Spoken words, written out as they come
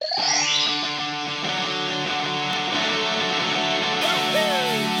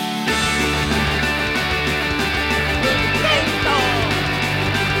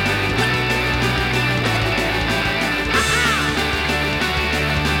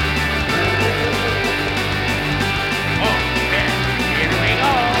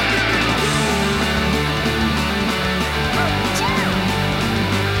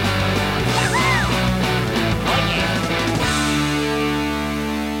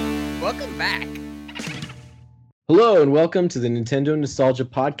welcome back. Hello and welcome to the Nintendo Nostalgia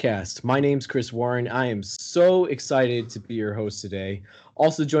Podcast. My name's Chris Warren. I am so excited to be your host today.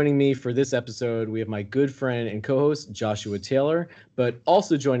 Also joining me for this episode, we have my good friend and co-host Joshua Taylor. But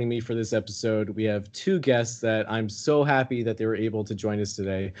also joining me for this episode, we have two guests that I'm so happy that they were able to join us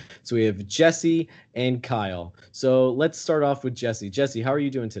today. So we have Jesse and Kyle. So let's start off with Jesse. Jesse, how are you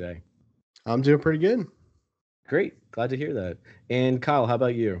doing today? I'm doing pretty good. Great. Glad to hear that. And Kyle, how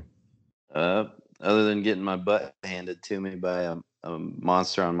about you? Other than getting my butt handed to me by a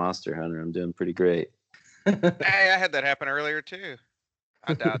monster on Monster Hunter, I'm doing pretty great. Hey, I had that happen earlier too.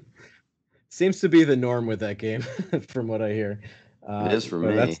 I doubt. Seems to be the norm with that game, from what I hear. It is for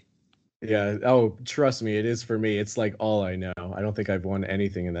me. Yeah. Oh, trust me, it is for me. It's like all I know. I don't think I've won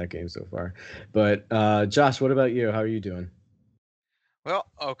anything in that game so far. But Josh, what about you? How are you doing? Well,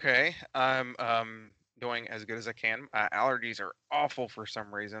 okay. I'm doing as good as I can. Allergies are awful for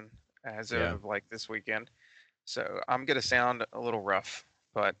some reason as of like this weekend. So I'm going to sound a little rough,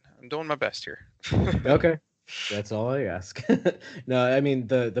 but I'm doing my best here. Okay. That's all I ask. No, I mean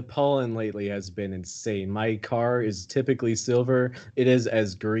the pollen lately has been insane. My car is typically silver. It is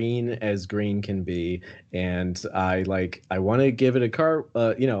as green can be, and I want to give it a car.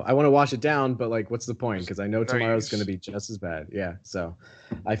 I want to wash it down, but like, what's the point? Because I know tomorrow's going to be just as bad. Yeah, so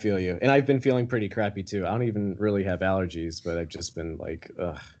I feel you, and I've been feeling pretty crappy too. I don't even really have allergies, but I've just been like,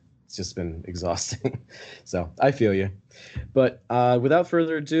 ugh. It's just been exhausting. So I feel you. But without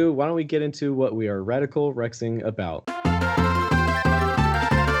further ado, why don't we get into what we are Radical Rexing about?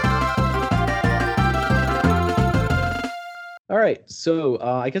 All right, so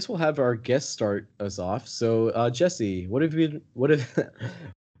I guess we'll have our guest start us off. So Jesse, what have you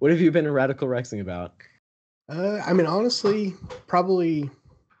been Radical Rexing about? I mean, honestly, probably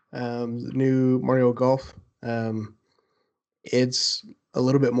the new Mario Golf. It's a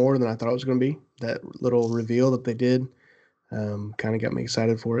little bit more than I thought it was going to be. That little reveal that they did kind of got me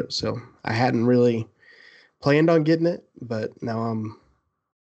excited for it. So I hadn't really planned on getting it, but now I'm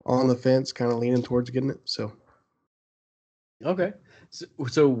on the fence, kind of leaning towards getting it. So okay.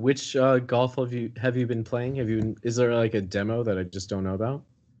 So which golf have you been playing? Is there like a demo that I just don't know about?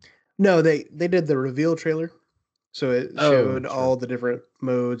 No, they did the reveal trailer, so it showed all the different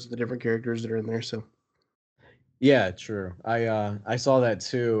modes, the different characters that are in there. So. Yeah, true. I saw that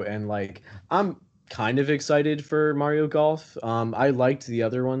too, and like I'm kind of excited for Mario Golf. I liked the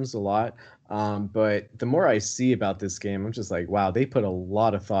other ones a lot, but the more I see about this game, I'm just like, wow, they put a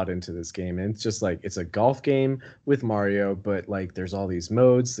lot of thought into this game, and it's just like it's a golf game with Mario, but like there's all these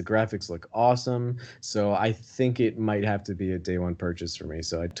modes. The graphics look awesome, so I think it might have to be a day one purchase for me.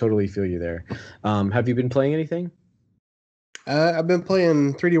 So I totally feel you there. Have you been playing anything? I've been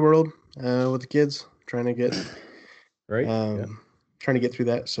playing 3D World with the kids, trying to get. Right. Trying to get through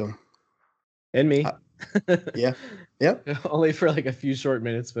that. So, and me. Yeah. Yep. Only for like a few short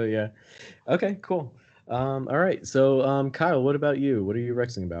minutes, but yeah. Okay, cool. All right. So, Kyle, what about you? What are you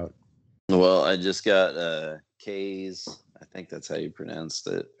rexing about? Well, I just got Kaze, I think that's how you pronounced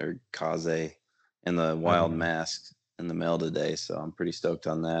it, or Kaze, and the Wild Mask in the mail today. So I'm pretty stoked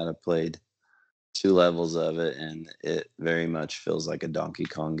on that. I played 2 levels of it, and it very much feels like a Donkey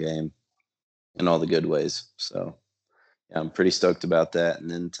Kong game in all the good ways. So I'm pretty stoked about that. And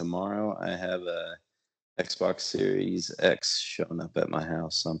then tomorrow I have a Xbox Series X showing up at my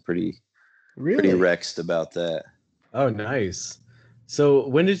house. So I'm pretty rexed about that. Oh, nice. So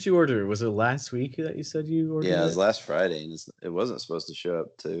when did you order? Was it last week that you said you ordered? Yeah, it was last Friday, and it wasn't supposed to show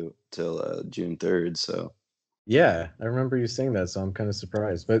up till June 3rd. So yeah, I remember you saying that. So I'm kind of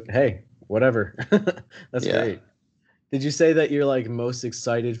surprised. But hey, whatever. That's great. Did you say that you're like most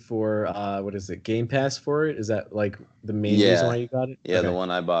excited for what is it, Game Pass for it? Is that like the main reason why you got it? Yeah, okay. The one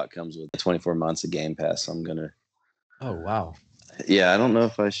I bought comes with 24 months of Game Pass. So I'm gonna. Oh wow. Yeah, I don't know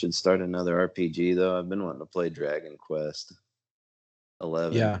if I should start another RPG though. I've been wanting to play Dragon Quest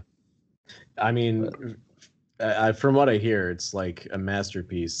 11. Yeah, I mean, from what I hear, it's like a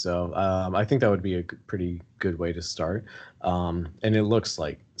masterpiece. So I think that would be a pretty good way to start. And it looks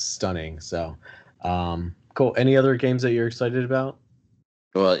like stunning. So. Cool. Any other games that you're excited about?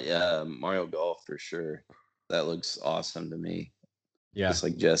 Well, yeah, Mario Golf for sure. That looks awesome to me. Yeah. Just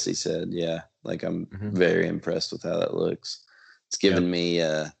like Jesse said, yeah. Like I'm very impressed with how that looks. It's given me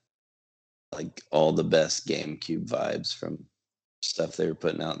like all the best GameCube vibes from stuff they were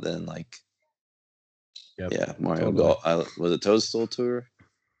putting out then. Like, yeah, Mario Golf. Was it Toadstool Tour?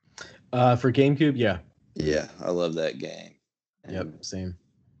 For GameCube, yeah. Yeah, I love that game. And yep, same.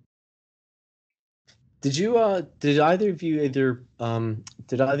 Did either of you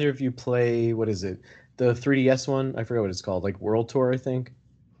play, what is it, the 3DS one? I forgot what it's called, like World Tour, I think.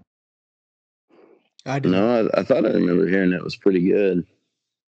 I didn't. No, I thought I remember hearing it was pretty good.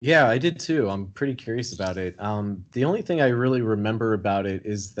 Yeah, I did too. I'm pretty curious about it. The only thing I really remember about it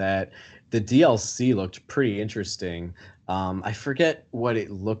is that the DLC looked pretty interesting. I forget what it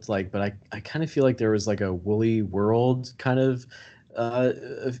looked like, but I kind of feel like there was like a Woolly World kind of,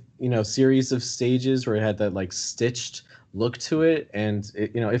 series of stages where it had that like stitched look to it. And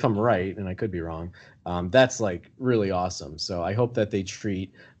if I'm right, and I could be wrong, that's like really awesome. So I hope that they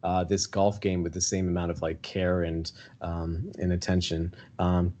treat this golf game with the same amount of like care and attention.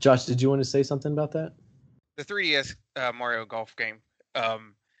 Josh, did you want to say something about that? The 3DS Mario Golf game.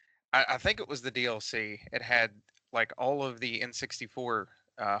 Um, I think it was the DLC. It had like all of the N64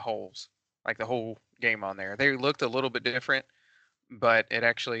 holes, like the whole game on there. They looked a little bit different, but it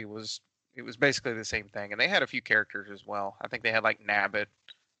actually was. It was basically the same thing, and they had a few characters as well. I think they had like Nabbit,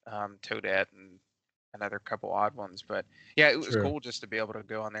 Toadette, and another couple odd ones. But yeah, it was True. cool just to be able to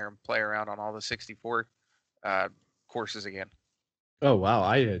go on there and play around on all the 64 uh, courses again. Oh wow,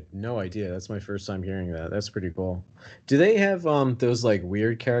 I had no idea. That's my first time hearing that. That's pretty cool. Do they have those like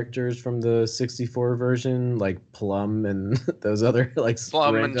weird characters from the 64 version, like Plum and those other like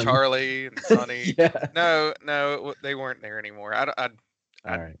Plum and random? Charlie and Sonny. Yeah. No, they weren't there anymore. I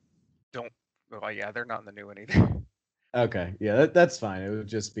All right. don't. Well, yeah, they're not in the new one either. Okay. Yeah, that's fine. It would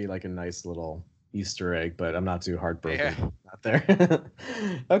just be like a nice little Easter egg, but I'm not too heartbroken. Yeah, Not there.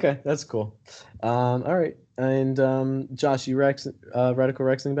 Okay, that's cool. All right. And Josh, you Radical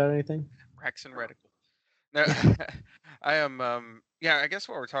Rexing about anything? Rex and Reticle. No, I am. Yeah, I guess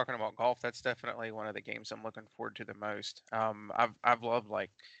while we're talking about golf, that's definitely one of the games I'm looking forward to the most. I've loved like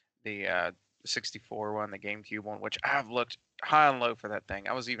the 64 one, the GameCube one, which I've looked high and low for that thing.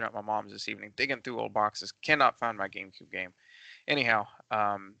 I was even at my mom's this evening digging through old boxes, cannot find my GameCube game. Anyhow,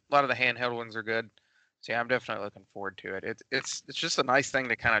 a lot of the handheld ones are good. So yeah, I'm definitely looking forward to it. It's just a nice thing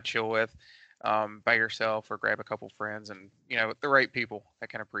to kind of chill with, by yourself or grab a couple friends and the right people that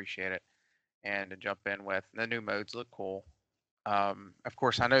can appreciate it and to jump in with. The new modes look cool. Of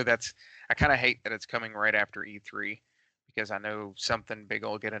course, I know I kind of hate that it's coming right after E3 because I know something big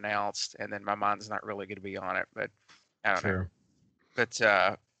will get announced and then my mind's not really going to be on it. But I don't know. Sure. But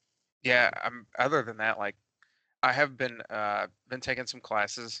yeah, I'm. Other than that, like I have been taking some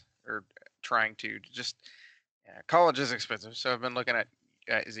classes or trying to just. Yeah, college is expensive, so I've been looking at.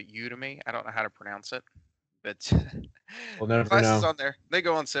 Is it Udemy? I don't know how to pronounce it, but We'll never classes know. on there they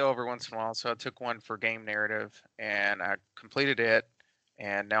go on sale every once in a while. So I took one for game narrative and I completed it,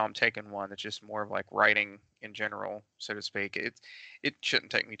 and now I'm taking one that's just more of like writing in general, so to speak. It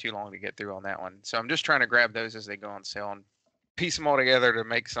shouldn't take me too long to get through on that one. So I'm just trying to grab those as they go on sale and piece them all together to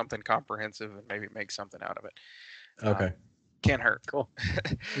make something comprehensive and maybe make something out of it. Okay. Can't hurt. Cool.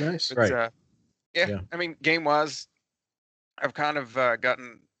 Nice. But Right. yeah, Yeah. I mean, game wise, I've kind of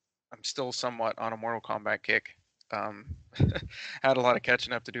gotten. I'm still somewhat on a Mortal Kombat kick. Had a lot of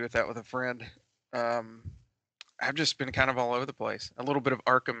catching up to do with that with a friend. Um, I've just been kind of all over the place. A little bit of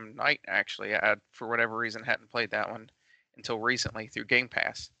Arkham Knight, actually. For whatever reason, hadn't played that one until recently through Game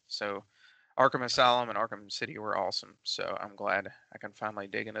Pass. So Arkham Asylum and Arkham City were awesome. So I'm glad I can finally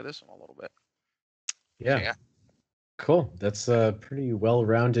dig into this one a little bit. So Yeah. yeah, Cool. That's a pretty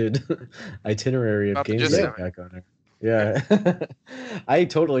well-rounded itinerary of about the games gist that Yeah. of you it. got going there. Yeah. I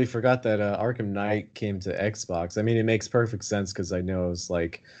totally forgot that Arkham Knight came to Xbox. I mean, it makes perfect sense because I know it was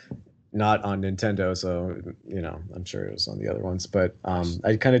like not on Nintendo, so I'm sure it was on the other ones. But Nice.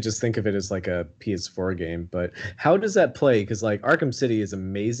 I kind of just think of it as like a PS4 game. But how does that play? Because like Arkham City is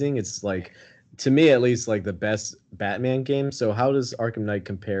amazing. It's like to me at least like the best Batman game. So how does Arkham Knight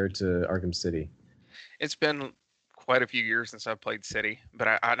compare to Arkham City? It's been quite a few years since I played City, but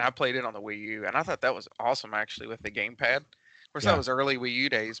I played it on the Wii U, and I thought that was awesome actually with the gamepad. Of course, that Yeah. was early Wii U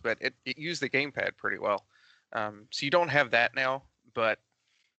days, but it used the gamepad pretty well. So you don't have that now, but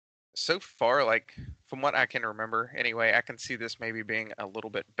so far, like from what I can remember, anyway, I can see this maybe being a little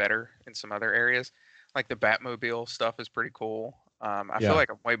bit better in some other areas. Like the Batmobile stuff is pretty cool. I feel Yeah.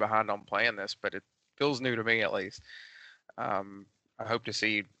 like I'm way behind on playing this, but it feels new to me at least. Um, I hope to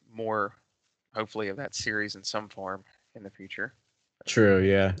see more, hopefully, of that series in some form in the future. True,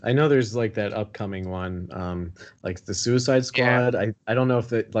 yeah. I know there's like that upcoming one, like the Suicide Yeah, Squad. I don't know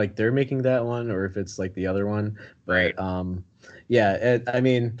if it like they're making that one or if it's like the other one, right. but yeah, I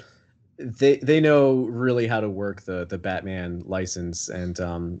mean they know really how to work the Batman license and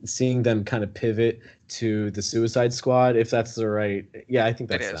seeing them kind of pivot to the Suicide Squad, if that's the right, yeah, I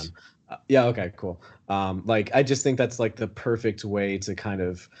think It that's is. them. Yeah, okay, cool. Like I just think that's like the perfect way to kind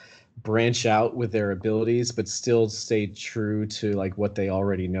of branch out with their abilities, but still stay true to like what they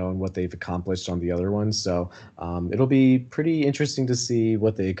already know and what they've accomplished on the other ones. So it'll be pretty interesting to see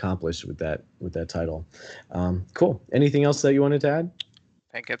what they accomplish with that title. Cool. Anything else that you wanted to add?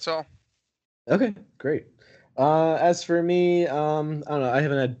 I think it's all. Okay, great. As for me, I don't know. I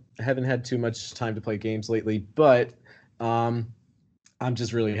haven't had too much time to play games lately, but I'm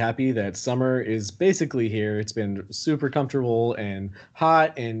just really happy that summer is basically here. It's been super comfortable and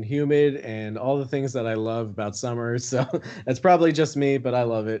hot and humid and all the things that I love about summer. So that's probably just me, but I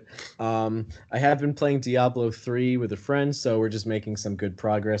love it. I have been playing Diablo 3 with a friend, so we're just making some good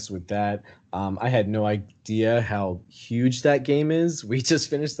progress with that. I had no idea how huge that game is. We just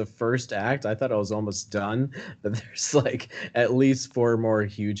finished the first act. I thought I was almost done, but there's like at least 4 more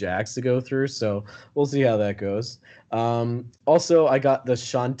huge acts to go through. So we'll see how that goes. Also, I got the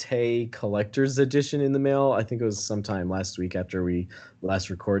Shantae Collector's Edition in the mail. I think it was sometime last week after we last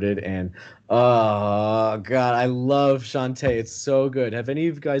recorded. And oh, God, I love Shantae. It's so good. Have any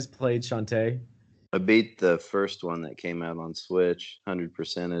of you guys played Shantae? I beat the first one that came out on Switch,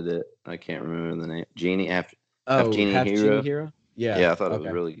 100%ed it. I can't remember the name. Genie, half Genie Hero. Genie Hero? Yeah. Yeah, I thought it was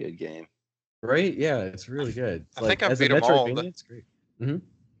a really good game. Right? Yeah, it's really good. I think I beat them all. It's great. Mm-hmm.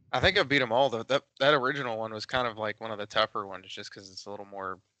 I think I beat them all. That original one was kind of like one of the tougher ones, just because it's a little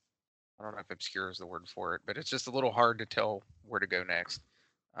more. I don't know if obscure is the word for it, but it's just a little hard to tell where to go next.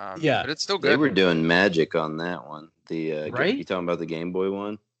 Yeah, but it's still good. They were doing magic on that one. The right? You talking about the Game Boy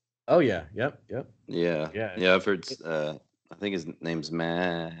one? Oh yeah, yep. Yeah. I've heard. I think his name's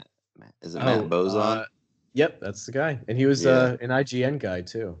Matt. Is it Matt Bozon? Yep, that's the guy, and he was an IGN guy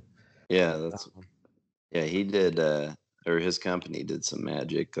too. Yeah, he did. Or his company did some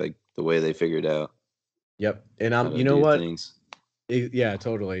magic, like the way they figured out. Yep, and you know what? Things. Yeah,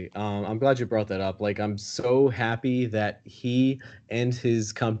 totally. I'm glad you brought that up. Like, I'm so happy that he and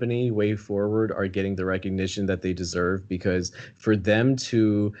his company, Way Forward, are getting the recognition that they deserve, because for them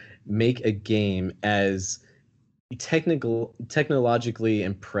to make a game as technologically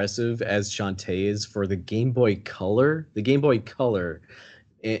impressive as Shantae is for the Game Boy Color,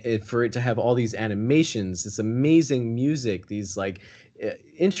 for it to have all these animations, this amazing music, these like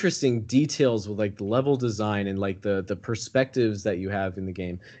interesting details with like the level design and like the perspectives that you have in the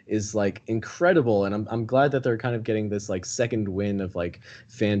game is like incredible. And I'm glad that they're kind of getting this like second win of like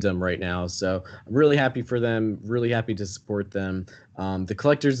fandom right now. So I'm really happy for them, really happy to support them. The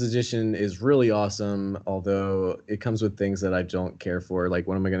collector's edition is really awesome, although it comes with things that I don't care for. Like,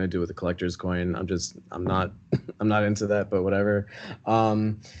 what am I going to do with the collector's coin? I'm not into that, but whatever.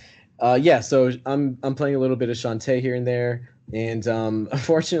 So I'm playing a little bit of Shantae here and there. And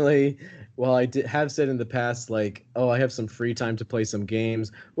unfortunately, while I have said in the past, like, oh, I have some free time to play some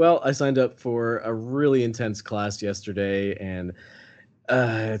games, well, I signed up for a really intense class yesterday, and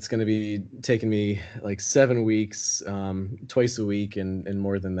it's going to be taking me like 7 weeks, twice a week, and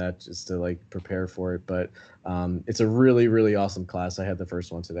more than that, just to like prepare for it. But it's a really, really awesome class. I had the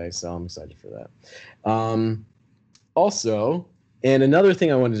first one today, so I'm excited for that. Also, and another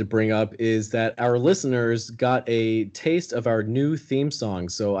thing I wanted to bring up is that our listeners got a taste of our new theme song.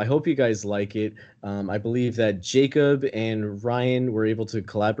 So I hope you guys like it. I believe that Jacob and Ryan were able to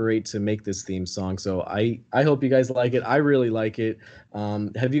collaborate to make this theme song. So I hope you guys like it. I really like it.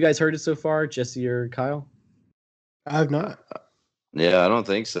 Have you guys heard it so far, Jesse or Kyle? I have not. Yeah, I don't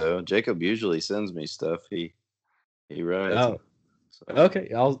think so. Jacob usually sends me stuff. He writes. Oh, so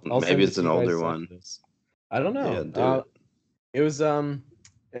okay. I'll maybe it's an older one. I don't know. It was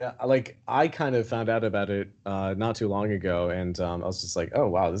like I kind of found out about it not too long ago, and I was just like, oh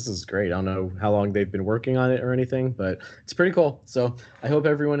wow, this is great. I don't know how long they've been working on it or anything, but it's pretty cool. So I hope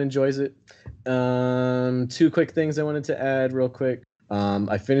everyone enjoys it. 2 quick things I wanted to add real quick.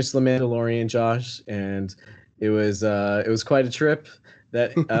 I finished The Mandalorian, Josh, and it was quite a trip.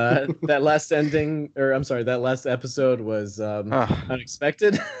 That that last episode was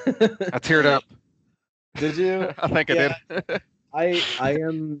unexpected. I teared up. Did you? I think I did.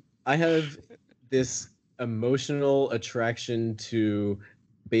 I have this emotional attraction to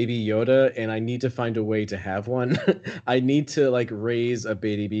Baby Yoda, and I need to find a way to have one. I need to like raise a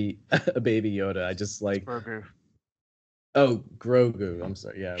baby Yoda. I just like Grogu. Oh, Grogu. I'm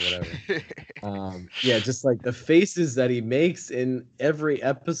sorry. Yeah, whatever. Just like the faces that he makes in every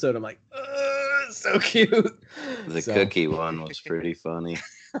episode. I'm like, so cute. The cookie one was pretty funny.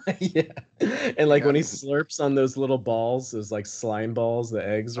 Yeah, and like when he slurps on those little balls, those like slime balls, the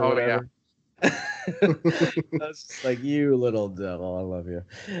eggs or whatever. Yeah. That's just like, you little devil. I love you.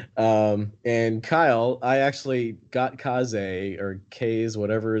 And Kyle, I actually got Kaze or K's,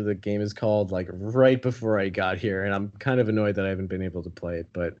 whatever the game is called, like right before I got here, and I'm kind of annoyed that I haven't been able to play it.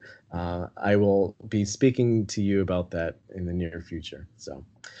 But I will be speaking to you about that in the near future. So,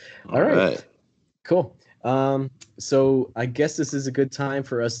 all right. Cool. So I guess this is a good time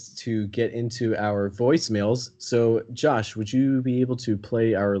for us to get into our voicemails. So Josh, would you be able to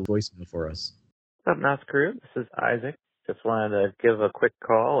play our voicemail for us? What's up, Mouse Crew? This is Isaac. Just wanted to give a quick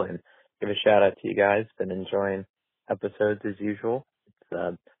call and give a shout out to you guys. Been enjoying episodes as usual.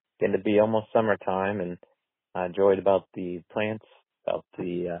 It's getting to be almost summertime, and I enjoyed about the plants, about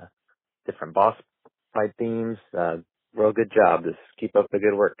the different boss fight themes. Real good job. Just keep up the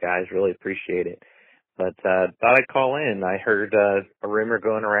good work, guys. Really appreciate it. But thought I'd call in. I heard a rumor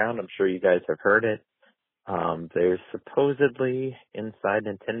going around. I'm sure you guys have heard it. There's supposedly inside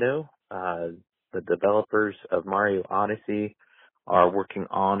Nintendo, the developers of Mario Odyssey are working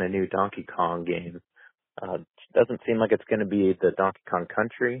on a new Donkey Kong game. Doesn't seem like it's going to be the Donkey Kong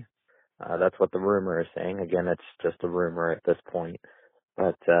Country. That's what the rumor is saying. Again, it's just a rumor at this point.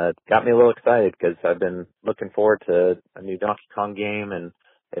 But it got me a little excited because I've been looking forward to a new Donkey Kong game, and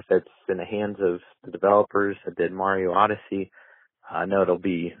if it's in the hands of the developers that did Mario Odyssey, I know it'll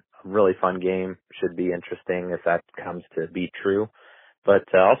be a really fun game. Should be interesting if that comes to be true. But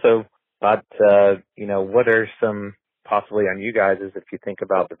also, what are some possibly on you guys is if you think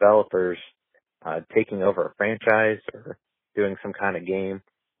about developers taking over a franchise or doing some kind of game,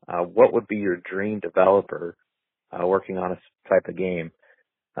 what would be your dream developer working on a type of game?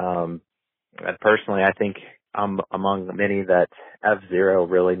 Personally, I think I'm among many that F-Zero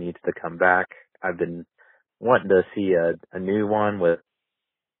really needs to come back. I've been wanting to see a new one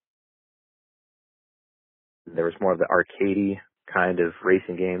there was more of the arcadey kind of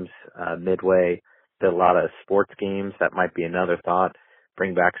racing games. Midway did a lot of sports games. That might be another thought.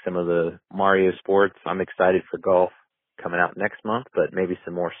 Bring back some of the Mario sports. I'm excited for golf coming out next month, but maybe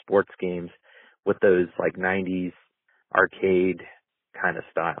some more sports games with those like 90s arcade kind of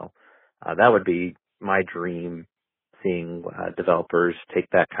style. That would be my dream, seeing developers take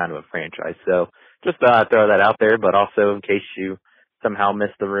that kind of a franchise. So just throw that out there, but also in case you somehow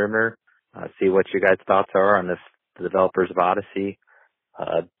missed the rumor, see what you guys' thoughts are on the developers of Odyssey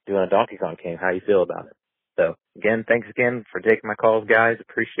doing a Donkey Kong game. How you feel about it? So again, thanks again for taking my calls, guys.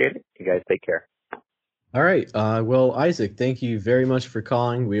 Appreciate it. You guys take care. All right. Well, Isaac, thank you very much for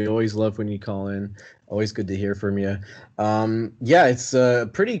calling. We always love when you call in. Always good to hear from you. Yeah, it's a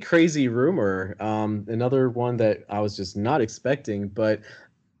pretty crazy rumor. Another one that I was just not expecting. But,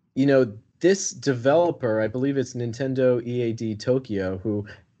 this developer, I believe it's Nintendo EAD Tokyo, who,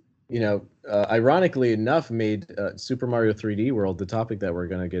 ironically enough, made Super Mario 3D World, the topic that we're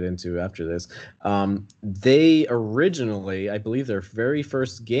going to get into after this. They originally, I believe their very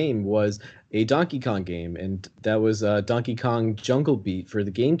first game was a Donkey Kong game, and that was Donkey Kong Jungle Beat for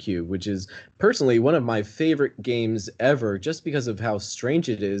the GameCube, which is personally one of my favorite games ever, just because of how strange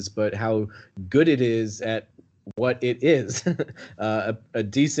it is, but how good it is at what it is. A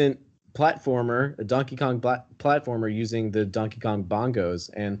decent platformer, a Donkey Kong platformer using the Donkey Kong bongos,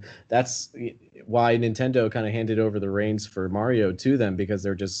 and that's why Nintendo kind of handed over the reins for Mario to them, because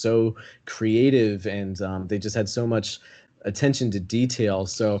they're just so creative and they just had so much attention to detail.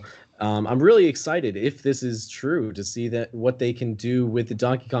 So I'm really excited, if this is true, to see that what they can do with the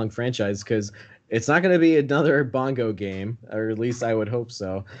Donkey Kong franchise, because it's not going to be another bongo game, or at least I would hope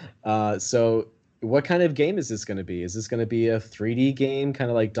so. So what kind of game is this going to be? Is this going to be a 3D game, kind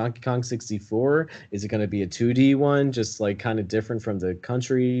of like Donkey Kong 64? Is it going to be a 2D one, just like kind of different from the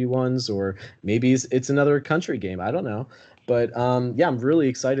country ones? Or maybe it's another country game. I don't know. But yeah, I'm really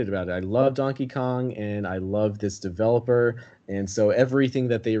excited about it. I love Donkey Kong, and I love this developer. And so everything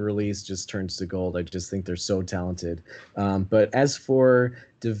that they release just turns to gold. I just think they're so talented. But as for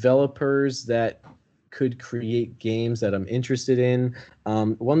developers that could create games that I'm interested in,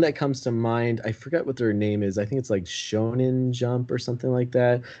 one that comes to mind, I forget what their name is. I think it's like Shonen Jump or something like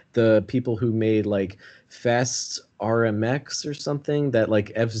that. The people who made like Fast RMX or something, that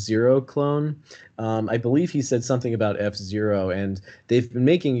like F-Zero clone. I believe he said something about F-Zero, and they've been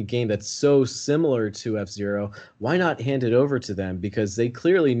making a game that's so similar to F-Zero. Why not hand it over to them? Because they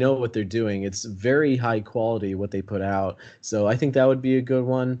clearly know what they're doing. It's very high quality what they put out. So I think that would be a good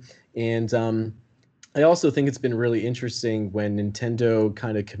one. And I also think it's been really interesting when Nintendo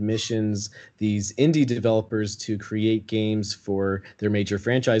kind of commissions these indie developers to create games for their major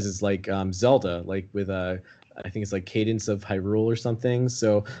franchises, like Zelda, like with I think it's like Cadence of Hyrule or something.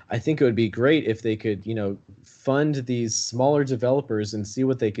 So I think it would be great if they could, fund these smaller developers and see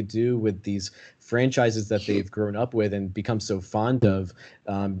what they could do with these franchises that they've grown up with and become so fond of,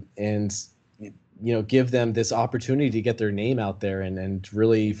 and give them this opportunity to get their name out there and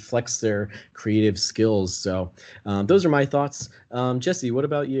really flex their creative skills. So those are my thoughts. Jesse, what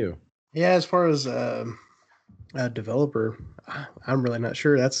about you? Yeah, as far as a developer, I'm really not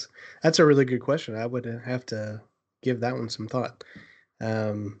sure. That's a really good question. I would have to give that one some thought.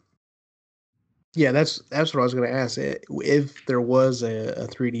 Yeah, that's what I was going to ask. If there was a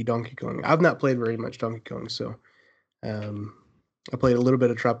 3D Donkey Kong, I've not played very much Donkey Kong, so I played a little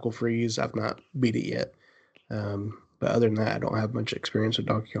bit of Tropical Freeze. I've not beat it yet, but other than that, I don't have much experience with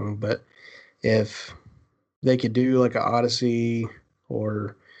Donkey Kong. But if they could do like an Odyssey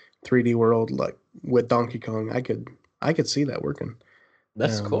or 3D World like with Donkey Kong, I could see that working.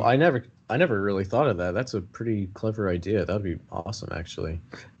 That's cool. I never really thought of that. That's a pretty clever idea. That'd be awesome, actually.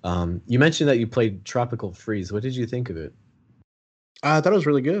 You mentioned that you played Tropical Freeze. What did you think of it? I thought it was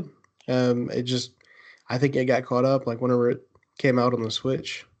really good. I think it got caught up like whenever it came out on the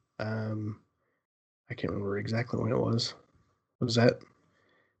Switch. I can't remember exactly when it was. Was that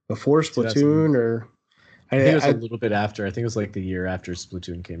before Splatoon or? I think it was a little bit after. I think it was like the year after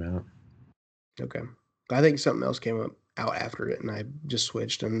Splatoon came out. Okay. I think something else came out after it, and I just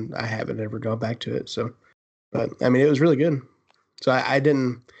switched, and I haven't ever gone back to it. So, but I mean, it was really good. So I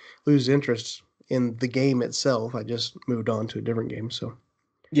didn't lose interest in the game itself. I just moved on to a different game. So.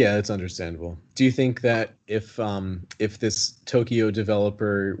 Yeah, it's understandable. Do you think that if this Tokyo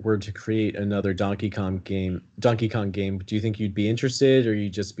developer were to create another Donkey Kong game, do you think you'd be interested, or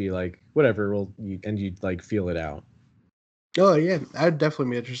you'd just be like, whatever, you'd like feel it out? Oh yeah, I'd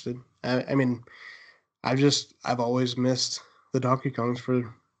definitely be interested. I mean, I've always missed the Donkey Kongs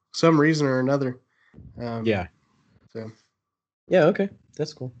for some reason or another. Yeah. So. Yeah. Okay,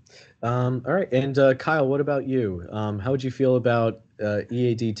 that's cool. All right, and Kyle, what about you? How would you feel about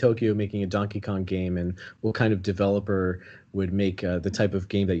EAD Tokyo making a Donkey Kong game, and what kind of developer would make the type of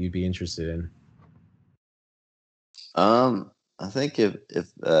game that you'd be interested in? I think if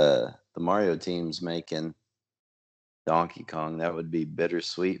the Mario team's making Donkey Kong, that would be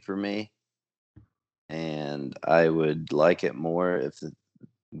bittersweet for me, and I would like it more if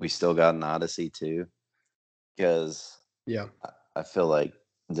we still got an Odyssey too, because yeah, I feel like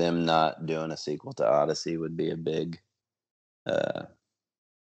them not doing a sequel to Odyssey would be a big, I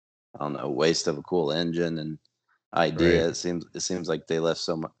don't know, waste of a cool engine and idea. Right. It seems like they left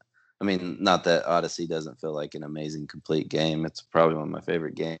so much. I mean, not that Odyssey doesn't feel like an amazing complete game. It's probably one of my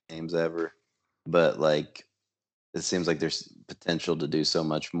favorite games ever, but like, it seems like there's potential to do so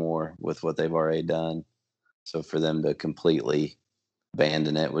much more with what they've already done. So for them to completely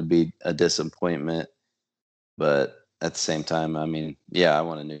abandon it would be a disappointment. But at the same time, I mean, yeah, I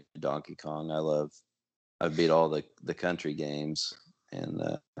want a new Donkey Kong. I've beat all the country games, and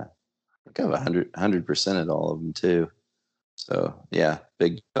I think I've 100% at all of them too. So yeah,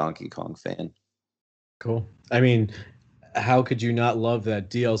 big Donkey Kong fan. Cool. I mean, how could you not love that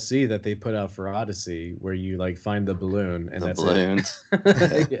DLC that they put out for Odyssey, where you like find the balloon and that's balloons?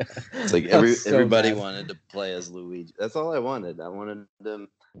 It? Yeah. It's like everybody wanted to play as Luigi. That's all I wanted. I wanted to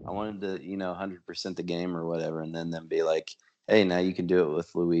 100% the game or whatever, and then them be like, hey, now you can do it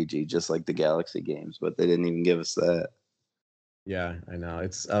with Luigi, just like the Galaxy games. But they didn't even give us that. Yeah, I know.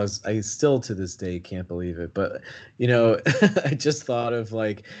 I still to this day can't believe it. But I just thought of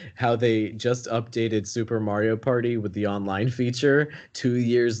like how they just updated Super Mario Party with the online feature 2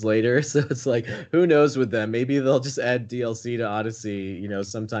 years later. So it's like, who knows with them? Maybe they'll just add DLC to Odyssey,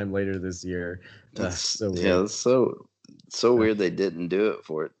 sometime later this year. That's so weird. Yeah, that's so weird they didn't do it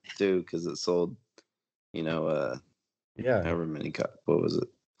for it too, because it sold, however many what was it?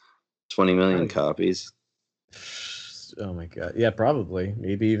 20 million copies. Oh my god. Yeah, probably.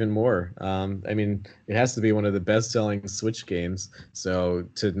 Maybe even more. I mean, it has to be one of the best-selling Switch games. So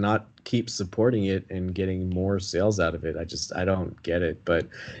to not keep supporting it and getting more sales out of it, I don't get it. But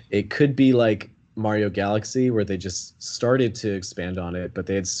it could be like Mario Galaxy, where they just started to expand on it, but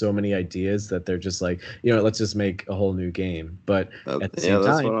they had so many ideas that they're just like, let's just make a whole new game. But at the same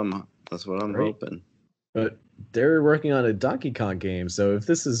time, that's what I'm hoping. But they're working on a Donkey Kong game, so if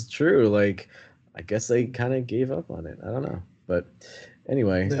this is true, like, I guess they kind of gave up on it. I don't know, but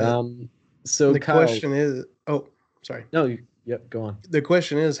anyway. So the Kyle, question is, sorry. No, yep, go on. The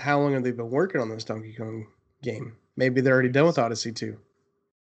question is, how long have they been working on this Donkey Kong game? Maybe they're already done with Odyssey 2.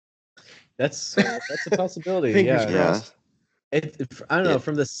 That's a possibility. Fingers crossed. I don't Yeah. know.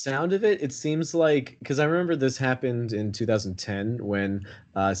 From the sound of it, it seems like because I remember this happened in 2010 when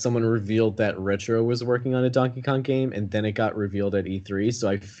someone revealed that Retro was working on a Donkey Kong game, and then it got revealed at E3. So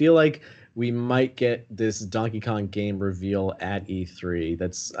I feel like we might get this Donkey Kong game reveal at E3.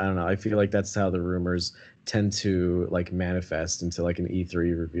 I don't know. I feel like that's how the rumors tend to like manifest into like an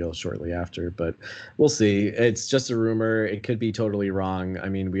E3 reveal shortly after. But we'll see. It's just a rumor. It could be totally wrong. I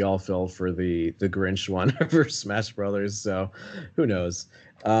mean, we all fell for the Grinch one for Smash Brothers, so who knows?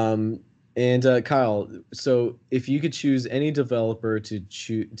 And Kyle, so if you could choose any developer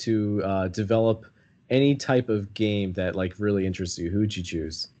to develop any type of game that like really interests you, who would you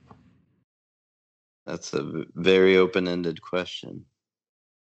choose? That's a very open-ended question.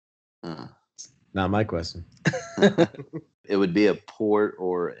 Not my question. It would be a port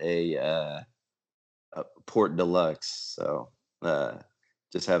or a port deluxe. So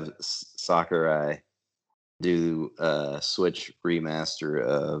just have Sakurai do a Switch remaster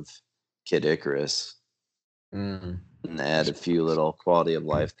of Kid Icarus and add a few little quality of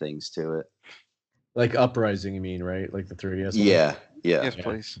life things to it. Like Uprising, you mean, right? Like the 3DS one? Yeah. Yes,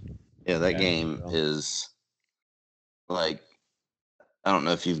 please. Yeah, that game is like, I don't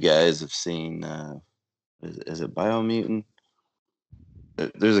know if you guys have seen, is it Biomutant?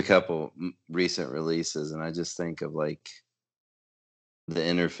 There's a couple recent releases, and I just think of like the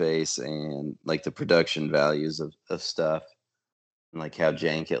interface and like the production values of stuff and like how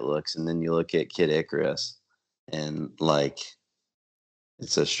jank it looks. And then you look at Kid Icarus and like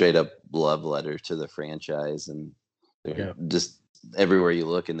it's a straight up love letter to the franchise. And just everywhere you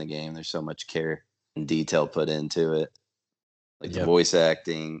look in the game, there's so much care and detail put into it. Like the voice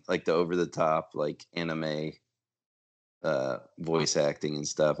acting, like the over the top, like anime voice acting and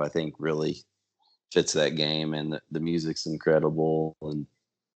stuff, I think really fits that game. And the music's incredible. And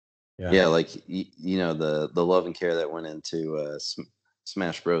like you know, the love and care that went into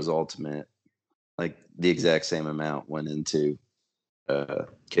Smash Bros Ultimate, like the exact same amount went into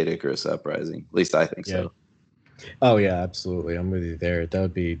Kid Icarus Uprising. At least I think so. Oh yeah, absolutely. I'm with you there. That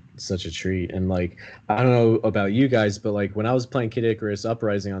would be such a treat. And like, I don't know about you guys, but like when I was playing Kid Icarus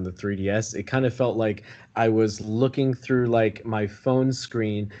Uprising on the 3DS, it kind of felt like I was looking through like my phone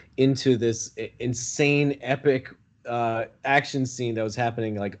screen into this insane epic action scene that was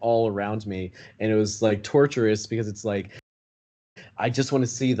happening like all around me. And it was like torturous because it's like I just want to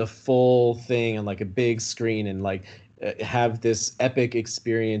see the full thing on like a big screen and like have this epic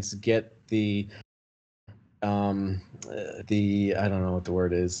experience, get the I don't know what the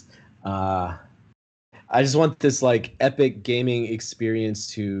word is. I just want this like epic gaming experience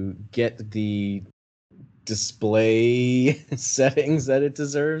to get the display settings that it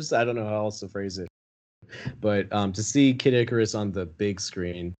deserves. I don't know how else to phrase it, but to see Kid Icarus on the big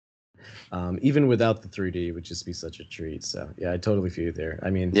screen, even without the 3D, would just be such a treat. So yeah, I totally feel you there. I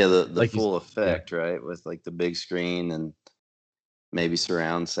mean, the like full effect, right, with like the big screen and maybe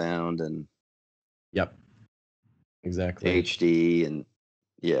surround sound and exactly HD and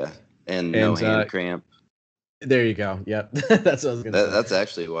no hand cramp. There you go. Yep. That's what I was gonna say. That's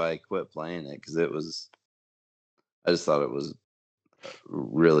actually why I quit playing it, because I just thought it was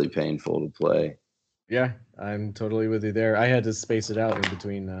really painful to play. Yeah, I'm totally with you there. I had to space it out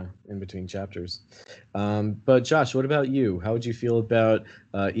in between chapters. But Josh, what about you? How would you feel about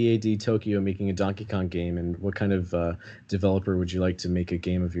EAD Tokyo making a Donkey Kong game, and what kind of developer would you like to make a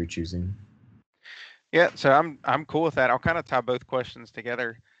game of your choosing? Yeah, so I'm cool with that. I'll kind of tie both questions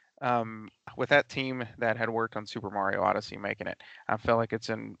together. With that team that had worked on Super Mario Odyssey making it, I felt like it's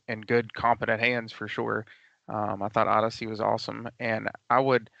in good, competent hands for sure. I thought Odyssey was awesome, and I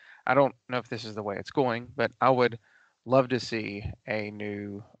don't know if this is the way it's going, but I would love to see a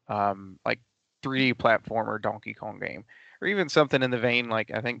new like 3D platformer Donkey Kong game, or even something in the vein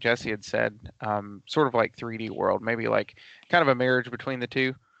like I think Jesse had said, sort of like 3D World, maybe like kind of a marriage between the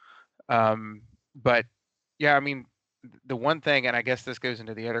two. But yeah, I mean, the one thing, and I guess this goes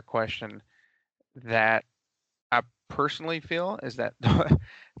into the other question that I personally feel is that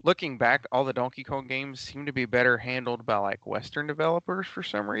looking back, all the Donkey Kong games seem to be better handled by like Western developers for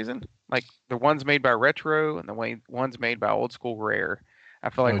some reason. Like the ones made by Retro and the ones made by Old School Rare, I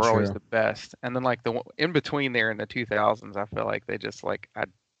feel like were always the best. And then like the in between there in the 2000s, I feel like they just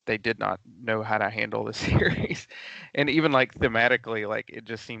they did not know how to handle the series. And even like thematically, like it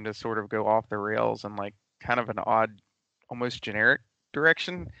just seemed to sort of go off the rails and like kind of an odd, almost generic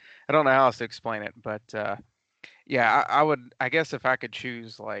direction. I don't know how else to explain it, but yeah, I guess if I could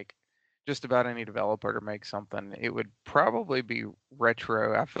choose like just about any developer to make something, it would probably be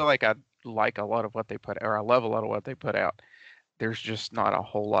Retro. I feel like I like a lot of what they put, or I love a lot of what they put out. There's just not a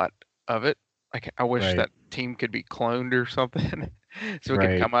whole lot of it. Like I wish Right. that team could be cloned or something, so it could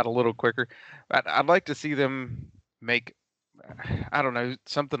Right. come out a little quicker. I'd like to see them make, I don't know,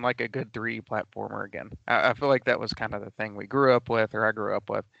 something like a good 3D platformer again. I feel like that was kind of the thing we grew up with, or I grew up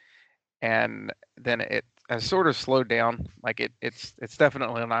with, and then it has sort of slowed down. Like it's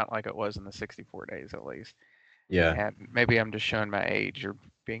definitely not like it was in the 64 days at least. Yeah. And maybe I'm just showing my age or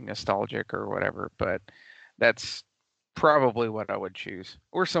being nostalgic or whatever, but that's probably what I would choose.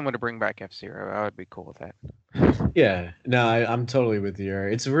 Or someone to bring back F-Zero. I would be cool with that. Yeah, no, I'm totally with you.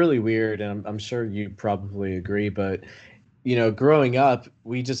 It's really weird, and I'm sure you probably agree. But growing up,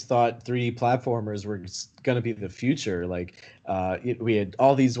 we just thought 3D platformers were going to be the future. Like, we had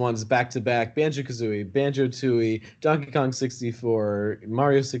all these ones back to back: Banjo-Kazooie, Banjo-Tooie, Donkey Kong 64,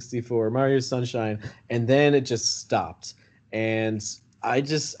 Mario 64, Mario Sunshine, and then it just stopped. And I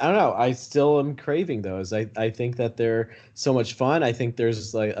don't know. I still am craving those. I think that they're so much fun. I think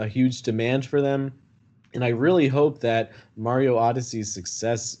there's like a huge demand for them. And I really hope that Mario Odyssey's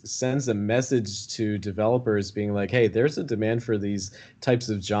success sends a message to developers being like, hey, there's a demand for these types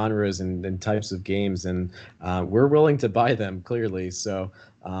of genres and types of games, and we're willing to buy them, clearly. So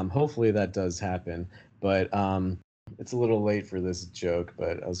hopefully that does happen. But it's a little late for this joke,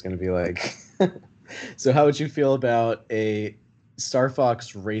 but I was going to be like, so how would you feel about a Star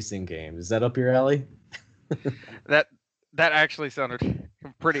Fox racing game? Is that up your alley? That that actually sounded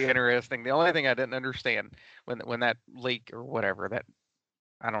pretty interesting. The only thing I didn't understand when that leak or whatever, that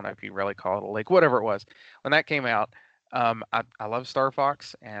I don't know if you really call it a leak, whatever it was, when that came out, I love Star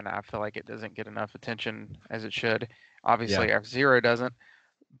Fox and I feel like it doesn't get enough attention as it should. Obviously, Yeah. F-Zero doesn't,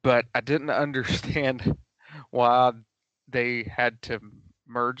 but I didn't understand why they had to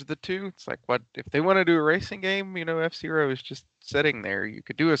merge the two. It's like, what if they want to do a racing game? F-Zero is just sitting there. You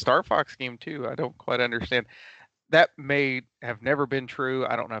could do a Star Fox game too. I don't quite understand. That may have never been true.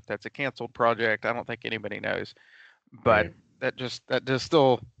 I don't know if that's a canceled project. I don't think anybody knows. But Right. that just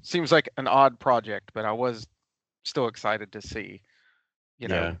still seems like an odd project, but I was still excited to see,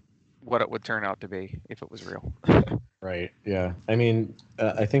 Yeah. what it would turn out to be if it was real. Right. Yeah. I mean,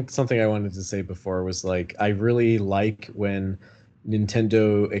 I think something I wanted to say before was like, I really like when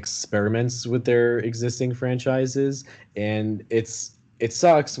Nintendo experiments with their existing franchises, and it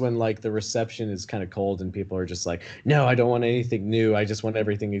sucks when like the reception is kind of cold and people are just like, no, I don't want anything new. I just want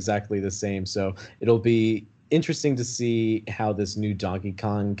everything exactly the same. So it'll be interesting to see how this new Donkey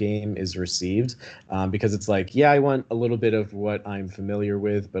Kong game is received, because it's like, yeah, I want a little bit of what I'm familiar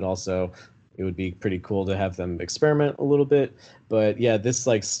with, but also it would be pretty cool to have them experiment a little bit. But yeah, this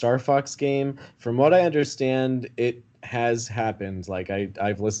like Star Fox game, from what I understand, it has happened. Like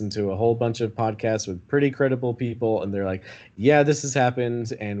I've listened to a whole bunch of podcasts with pretty credible people, and they're like, yeah, this has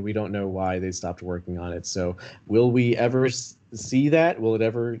happened, and we don't know why they stopped working on it. So will we ever see that? Will it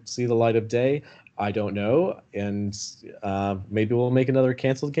ever see the light of day? I don't know, and maybe we'll make another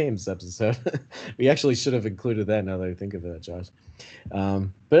canceled games episode. We actually should have included that now that I think of it, Josh.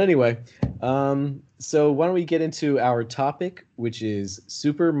 But anyway, so why don't we get into our topic, which is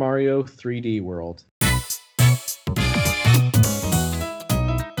Super Mario 3D World.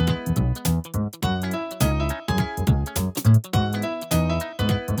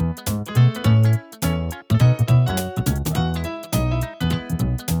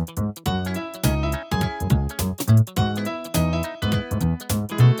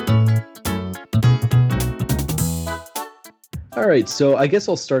 All right, so I guess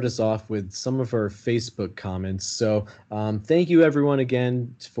I'll start us off with some of our Facebook comments. So thank you everyone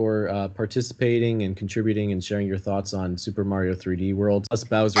again for participating and contributing and sharing your thoughts on Super Mario 3D World, plus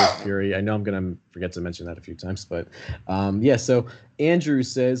Bowser's Fury. I know I'm going to forget to mention that a few times, but yeah, so Andrew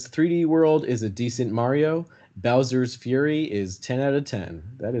says 3D World is a decent Mario. Bowser's Fury is 10 out of 10.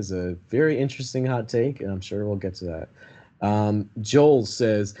 That is a very interesting hot take, and I'm sure we'll get to that. Joel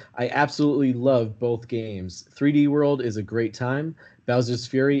says, I absolutely love both games. 3D World is a great time. Bowser's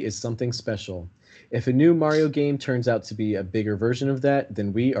Fury is something special. If a new Mario game turns out to be a bigger version of that,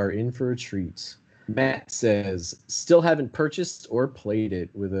 then we are in for a treat. Matt says, still haven't purchased or played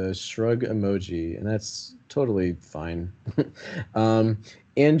it, with a shrug emoji, and that's totally fine.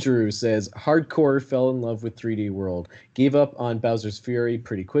 Andrew says, hardcore fell in love with 3D World. Gave up on Bowser's Fury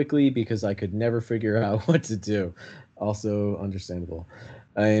pretty quickly because I could never figure out what to do. Also understandable.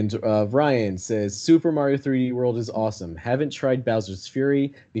 And Ryan says, Super Mario 3D World is awesome. Haven't tried Bowser's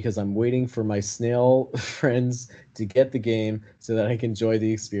Fury because I'm waiting for my snail friends to get the game so that I can enjoy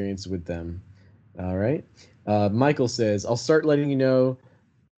the experience with them. All right. Michael says, I'll start by letting you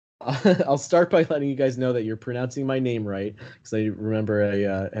guys know that you're pronouncing my name right, because I remember I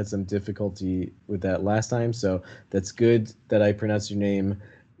had some difficulty with that last time. So that's good that I pronounced your name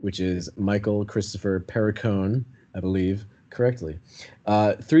which is Michael Christopher Perricone, I believe, correctly.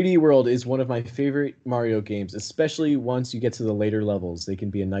 3D World is one of my favorite Mario games, especially once you get to the later levels. They can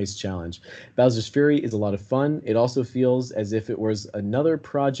be a nice challenge. Bowser's Fury is a lot of fun. It also feels as if it was another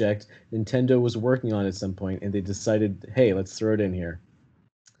project Nintendo was working on at some point, and they decided, hey, let's throw it in here.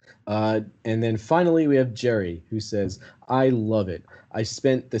 And then finally, we have Jerry, who says, I love it. I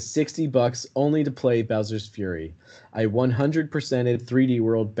spent the $60 only to play Bowser's Fury. I 100%ed 3D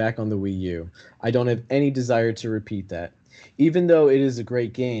World back on the Wii U. I don't have any desire to repeat that. Even though it is a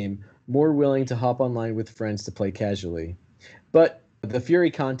great game, more willing to hop online with friends to play casually. But the Fury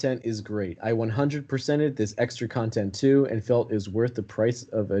content is great. I 100%ed this extra content too and felt it was worth the price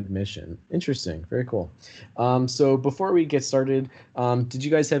of admission. Interesting. Very cool. So before we get started, did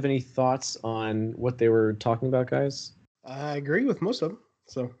you guys have any thoughts on what they were talking about, guys? I agree with most of them.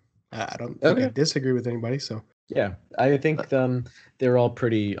 So I don't think I disagree with anybody. So yeah, I think they're all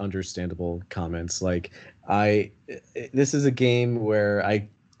pretty understandable comments. Like this is a game where I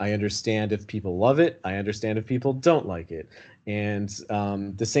understand if people love it. I understand if people don't like it. And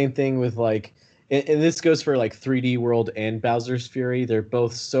the same thing with like, and this goes for like 3D World and Bowser's Fury. They're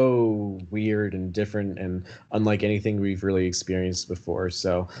both so weird and different and unlike anything we've really experienced before.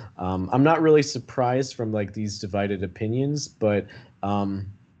 So I'm not really surprised from like these divided opinions, but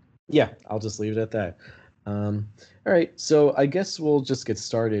yeah, I'll just leave it at that. All right, so I guess we'll just get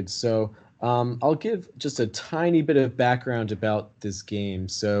started. So I'll give just a tiny bit of background about this game.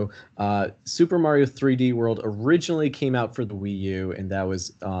 So Super Mario 3D World originally came out for the Wii U, and that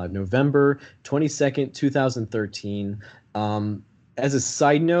was November 22nd, 2013. As a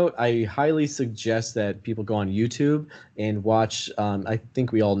side note, I highly suggest that people go on YouTube and watch, I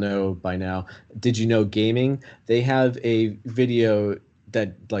think we all know by now, Did You Know Gaming? They have a video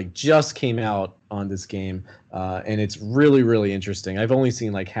that like just came out on this game, and it's really, really interesting. I've only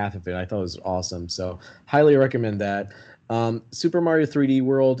seen like half of it. I thought it was awesome, so highly recommend that. Super Mario 3D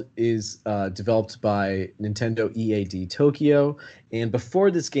World is developed by Nintendo EAD Tokyo, and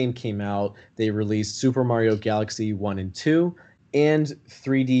before this game came out, they released Super Mario Galaxy 1 and 2, and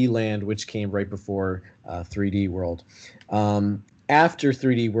 3D Land, which came right before 3D World. After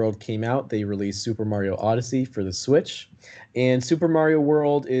 3D World came out, they released Super Mario Odyssey for the Switch. And Super Mario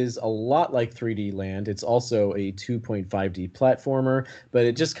World is a lot like 3D Land. It's also a 2.5D platformer, but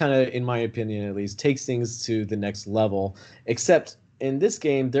it just kind of, in my opinion at least, takes things to the next level. Except in this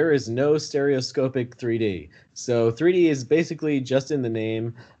game, there is no stereoscopic 3D. So 3D is basically just in the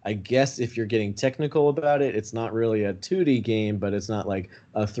name. I guess if you're getting technical about it, it's not really a 2D game, but it's not like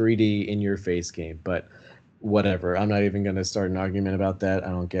a 3D in-your-face game. But whatever. I'm not even going to start an argument about that. I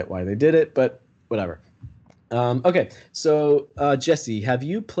don't get why they did it, but whatever. Okay, so Jesse, have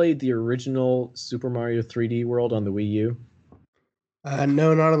you played the original Super Mario 3D World on the Wii U?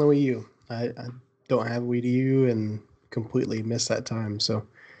 No, not on the Wii U. I don't have Wii U and completely missed that time. So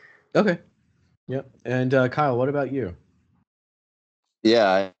okay, yep. And Kyle, what about you?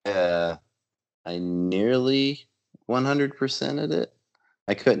 Yeah, I nearly 100%ed it.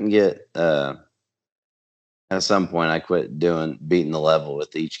 I couldn't get. At some point, I quit beating the level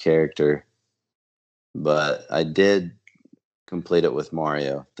with each character. But I did complete it with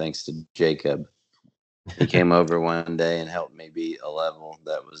Mario, thanks to Jacob. He came over one day and helped me beat a level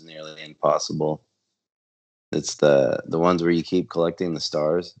that was nearly impossible. It's the ones where you keep collecting the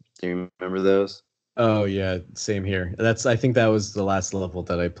stars. Do you remember those? Oh yeah, same here. I think that was the last level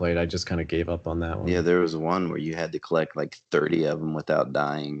that I played. I just kind of gave up on that one. Yeah, there was one where you had to collect like 30 of them without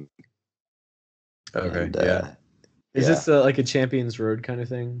dying. Okay, and, yeah. Is this like a Champions Road kind of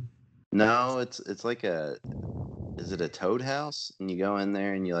thing? No, it's like is it a Toad House? And you go in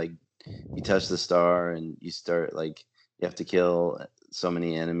there and you touch the star and you start you have to kill so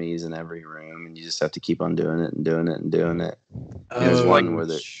many enemies in every room and you just have to keep on doing it and doing it and doing it. There's one where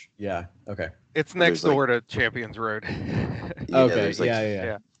yeah, okay. It's next door to Champions Road. Okay, there's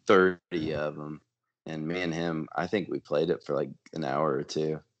 30 of them. And me and him, I think we played it for like an hour or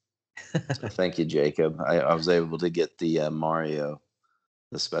two. So thank you, Jacob. I was able to get the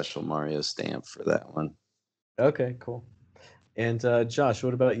special Mario stamp for that one. Okay, cool. And Josh,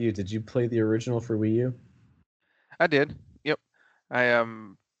 what about you? Did you play the original for Wii U? I did. Yep.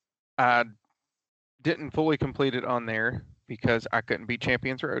 I didn't fully complete it on there because I couldn't beat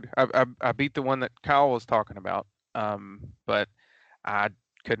Champions Road. I beat the one that Kyle was talking about, but I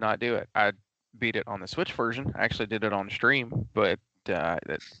could not do it. I beat it on the Switch version. I actually did it on stream, but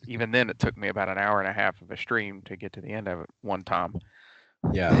even then it took me about an hour and a half of a stream to get to the end of it one time.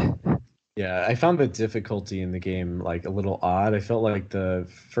 Yeah, I found the difficulty in the game like a little odd. I felt like the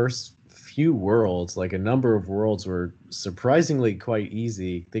first few worlds, like a number of worlds, were surprisingly quite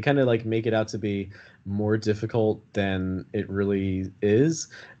easy. They kind of like make it out to be more difficult than it really is.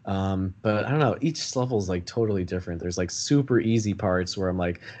 But I don't know, each level is like totally different. There's like super easy parts where I'm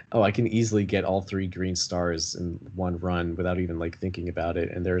like, oh, I can easily get all 3 green stars in one run without even like thinking about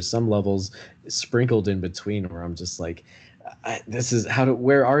it. And there are some levels sprinkled in between where I'm just like, this is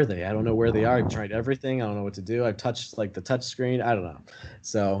where are they? I don't know where they are. I've tried everything. I don't know what to do. I've touched like the touch screen. I don't know.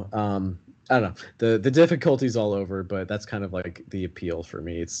 So I don't know. The difficulty's all over, but that's kind of like the appeal for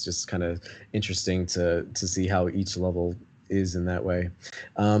me. It's just kind of interesting to see how each level is in that way.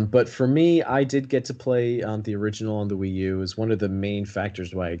 But for me, I did get to play the original on the Wii U. It was one of the main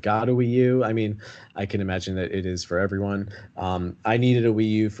factors why I got a Wii U. I mean, I can imagine that it is for everyone. I needed a Wii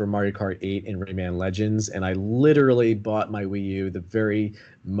U for Mario Kart 8 and Rayman Legends, and I literally bought my Wii U the very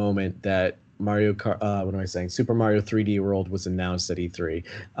moment that Mario Kart, what am I saying? Super Mario 3D World was announced at E3.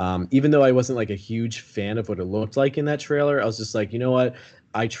 Even though I wasn't like a huge fan of what it looked like in that trailer, I was just like, you know what?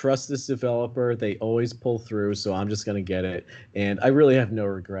 I trust this developer. They always pull through, so I'm just gonna get it. And I really have no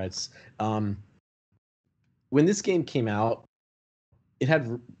regrets. When this game came out, it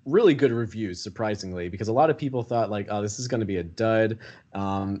had really good reviews, surprisingly, because a lot of people thought like, oh, this is going to be a dud.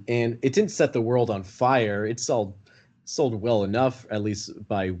 And it didn't set the world on fire. It sold well enough, at least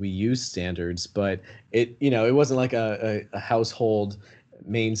by Wii U standards, but it wasn't like a household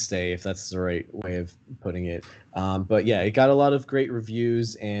mainstay, if that's the right way of putting it. But yeah, it got a lot of great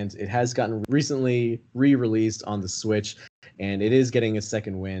reviews, and it has gotten recently re-released on the Switch, and it is getting a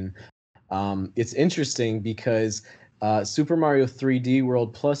second win. It's interesting because Super Mario 3D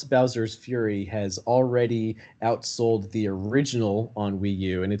World plus Bowser's Fury has already outsold the original on Wii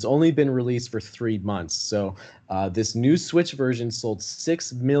U, and it's only been released for 3 months. So this new Switch version sold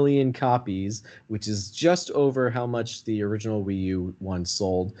 6 million copies, which is just over how much the original Wii U one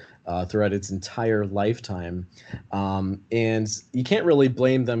sold throughout its entire lifetime. And you can't really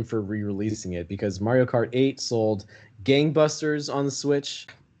blame them for re-releasing it, because Mario Kart 8 sold gangbusters on the Switch.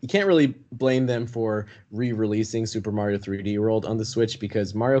 You can't really blame them for re-releasing Super Mario 3D World on the Switch,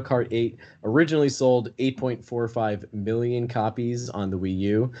 because Mario Kart 8 originally sold 8.45 million copies on the Wii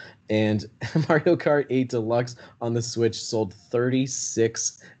U, and Mario Kart 8 Deluxe on the Switch sold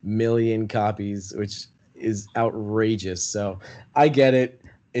 36 million copies, which is outrageous. So I get it.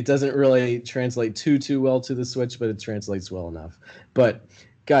 It doesn't really translate too well to the Switch, but it translates well enough. But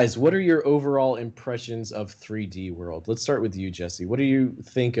guys, what are your overall impressions of 3D World? Let's start with you, Jesse. What do you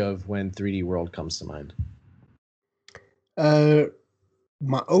think of when 3D World comes to mind?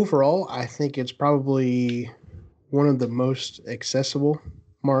 My overall, I think it's probably one of the most accessible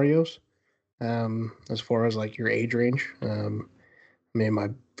Marios, as far as like your age range. I mean, my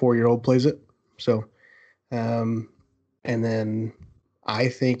 4-year-old plays it, so, and then I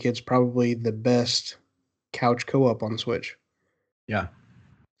think it's probably the best couch co-op on Switch. Yeah.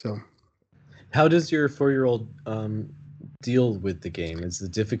 So, how does your 4-year-old deal with the game? Is the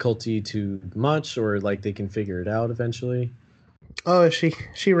difficulty too much, or like they can figure it out eventually? Oh,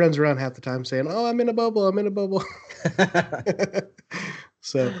 she runs around half the time saying, "Oh, I'm in a bubble. I'm in a bubble."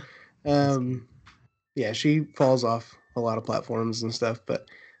 So, yeah, she falls off a lot of platforms and stuff, but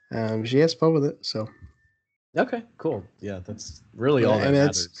she has fun with it. So, okay, cool. Yeah, that's really all that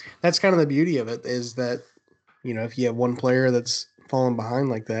matters. That's kind of the beauty of it, is that, if you have one player that's falling behind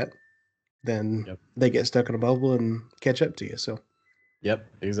like that, then they get stuck in a bubble and catch up to you. So, yep,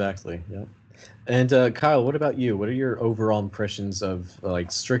 exactly. Yep. And Kyle, what about you? What are your overall impressions of like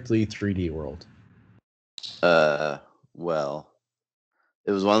strictly 3D World? Well,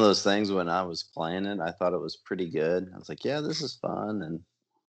 it was one of those things when I was playing it, I thought it was pretty good. I was like, yeah, this is fun and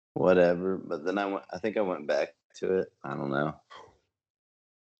whatever. But then I think I went back to it, I don't know,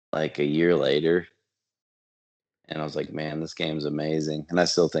 like a year later. And I was like, man, this game's amazing. And I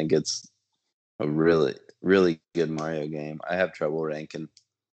still think it's a really, really good Mario game. I have trouble ranking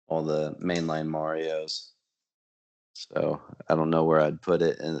all the mainline Marios. So I don't know where I'd put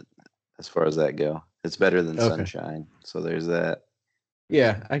it as far as that go. It's better than Sunshine. So there's that.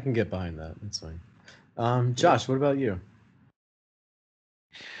 Yeah, I can get behind that. That's fine. Josh, what about you?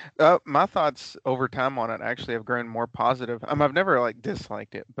 My thoughts over time on it actually have grown more positive. I've never like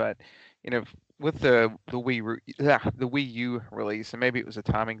disliked it, but with the Wii U release, and maybe it was a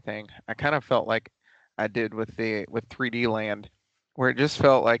timing thing, I kind of felt like I did with 3D Land, where it just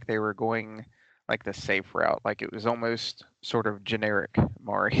felt like they were going like the safe route, like it was almost sort of generic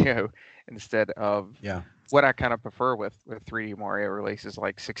Mario instead of what I kind of prefer with 3D Mario releases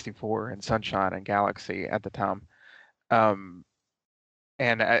like 64 and Sunshine and Galaxy at the time. And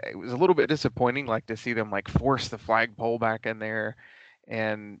it was a little bit disappointing, like to see them like force the flagpole back in there,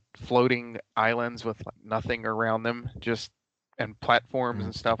 and floating islands with like nothing around them, just and platforms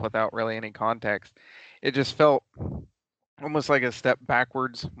and stuff without really any context. It just felt almost like a step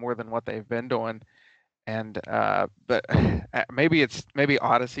backwards more than what they've been doing. And but maybe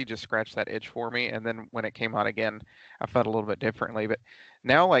Odyssey just scratched that itch for me, and then when it came out again, I felt a little bit differently. But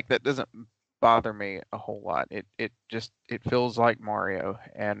now, like, that doesn't bother me a whole lot. It feels like Mario,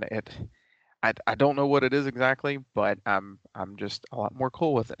 and I don't know what it is exactly, but I'm just a lot more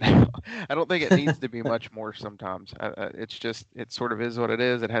cool with it now. I don't think it needs to be much more sometimes. It's just, it sort of is what it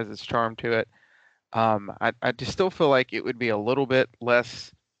is. It has its charm to it. I just still feel like it would be a little bit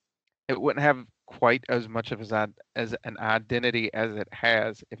less. It wouldn't have quite as much of as an identity as it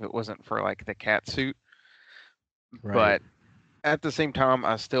has if it wasn't for like the cat suit. Right. But at the same time,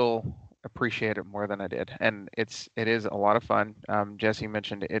 I still appreciate it more than I did, and it is a lot of fun. Jesse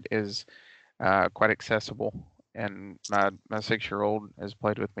mentioned it is quite accessible, and my 6-year-old has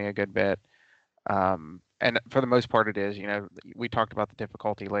played with me a good bit. And for the most part, it is. You know, we talked about the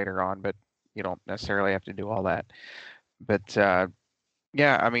difficulty later on, but you don't necessarily have to do all that. But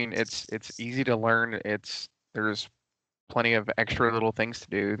yeah, I mean, it's easy to learn. There's plenty of extra little things to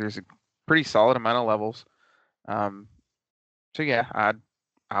do. There's a pretty solid amount of levels. So yeah,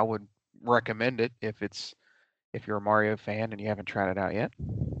 I would recommend it if you're a Mario fan and you haven't tried it out yet.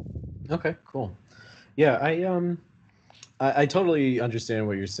 Okay, cool. Yeah, I totally understand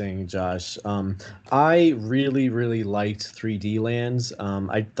what you're saying, Josh. I really, really liked 3D Lands.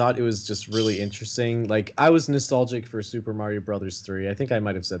 I thought it was just really interesting. Like, I was nostalgic for Super Mario Brothers 3. I think I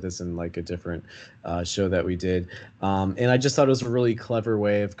might have said this in like a different show that we did. And I just thought it was a really clever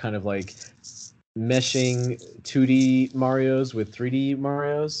way of kind of like meshing 2D Marios with 3D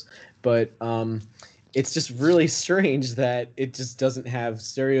Marios. But it's just really strange that it just doesn't have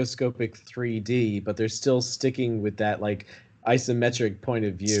stereoscopic 3D, but they're still sticking with that like isometric point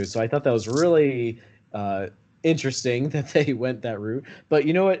of view. So I thought that was really interesting that they went that route. But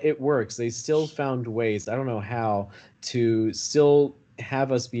you know what? It works. They still found ways, I don't know how, to still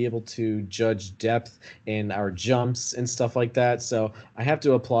have us be able to judge depth in our jumps and stuff like that. So I have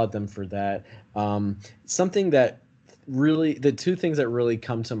to applaud them for that. Something that really, the two things that really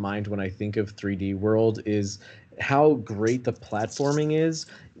come to mind when I think of 3D World is how great the platforming is.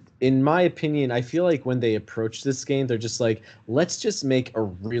 In my opinion, I feel like when they approach this game, they're just like, let's just make a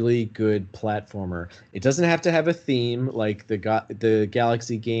really good platformer. It doesn't have to have a theme like the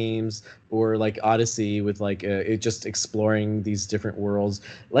Galaxy games or like Odyssey with like it just exploring these different worlds.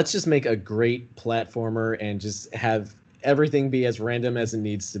 Let's just make a great platformer and just have everything be as random as it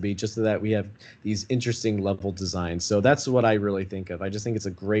needs to be, just so that we have these interesting level designs. So that's what I really think of. I just think it's a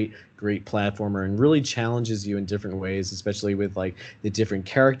great platformer and really challenges you in different ways, especially with like the different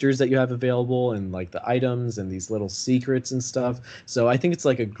characters that you have available and like the items and these little secrets and stuff. So I think it's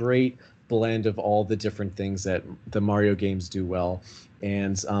like a great blend of all the different things that the Mario games do well.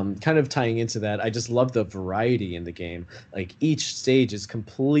 And kind of tying into that, I just love the variety in the game. Like, each stage is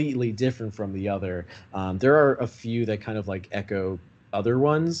completely different from the other. There are a few that kind of like echo other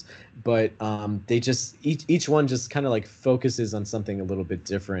ones, but they just each one just kind of like focuses on something a little bit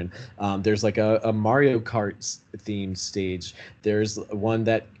different. There's like a Mario Kart themed stage. There's one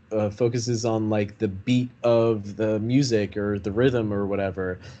that focuses on like the beat of the music or the rhythm or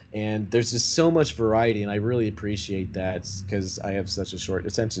whatever, and there's just so much variety, and I really appreciate that because I have such a short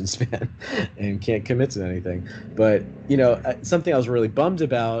attention span and can't commit to anything. But you know, something I was really bummed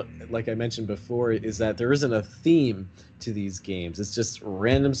about, like I mentioned before, is that there isn't a theme to these games. It's just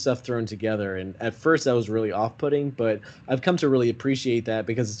random stuff thrown together, and at first that was really off-putting, but I've come to really appreciate that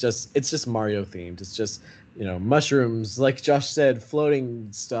because it's just Mario themed. It's just, you know, mushrooms, like Josh said, floating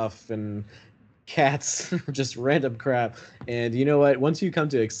stuff, and cats, just random crap. And you know what? Once you come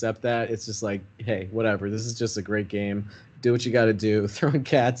to accept that, it's just like, hey, whatever. This is just a great game. Do what you got to do. Throwing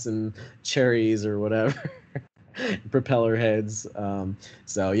cats and cherries or whatever. Propeller heads.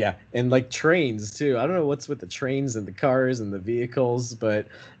 So yeah, and like trains too. I don't know what's with the trains and the cars and the vehicles, but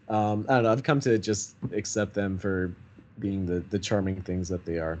I don't know. I've come to just accept them for being the charming things that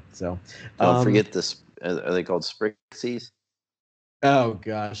they are. So don't forget this. Are they called Sprixies? Oh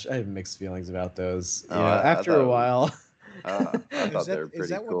gosh, I have mixed feelings about those. Oh, You know, after a while. I thought they were Is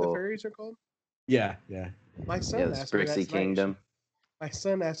pretty that cool. what the fairies are called? Yeah. My son Yeah, the asked me that Sprixie tonight. Kingdom. My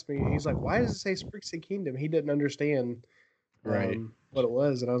son asked me, he's like, "Why does it say Sprixie Kingdom?" He didn't understand Right. what it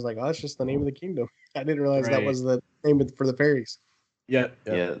was, and I was like, "Oh, that's just the name of the kingdom." I didn't realize that Right. was the name for the fairies. Yeah.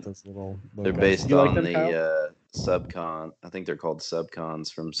 Those little they're guys. based You like on them, the Kyle? Subcon. I think they're called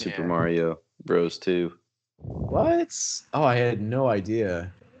Subcons from Super Yeah. Mario Bros. 2. What? Oh, I had no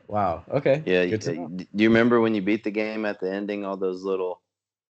idea. Wow. Okay. Yeah, Good to know. do you remember when you beat the game at the ending? All those little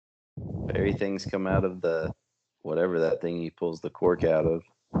fairy things come out of the whatever that thing he pulls the cork out of.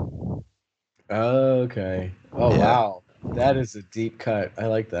 Okay. Oh Yeah. wow. That is a deep cut. I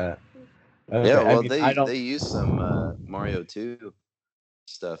like that. Okay. Yeah, I well, mean, I don't. they use some Mario 2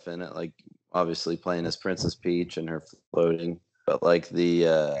 stuff in it, like obviously playing as Princess Peach and her floating, but like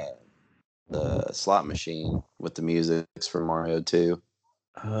the slot machine with the music's from Mario 2,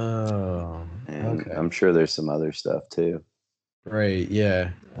 Oh. and Okay. I'm sure there's some other stuff too. Right.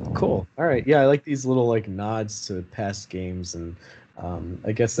 Yeah. Cool. All right. Yeah, I like these little like nods to past games, and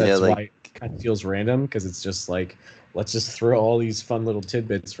I guess Yeah, that's why like it kind of feels random because it's just like let's just throw all these fun little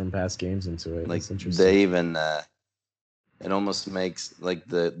tidbits from past games into it. It's interesting. they even it almost makes like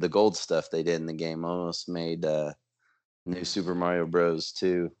the gold stuff they did in the game almost made New Super Mario Bros.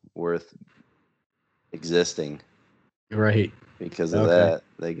 2 worth existing Right. because of Okay. that.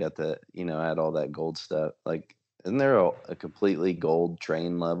 They got the add all that gold stuff. Like, isn't there a completely gold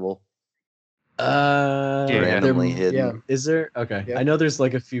train level Yeah. There randomly Yeah. hidden? is there. Okay, I Yep. know there's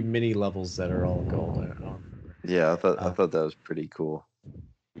like a few mini levels that are all gold. I don't remember. Yeah, I Uh, thought that was pretty cool.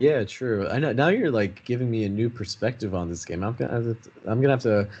 yeah, true. I know now you're like giving me a new perspective on this game. I'm gonna have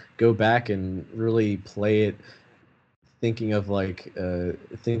to go back and really play it, thinking of like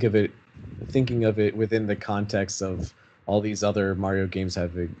thinking of it within the context of all these other Mario games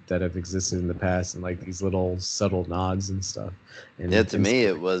that have existed in the past, and like these little subtle nods and stuff. Yeah, to And me see,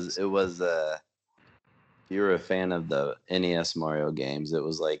 it like, was if you were a fan of the NES Mario games, it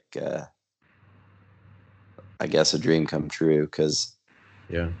was like I guess a dream come true because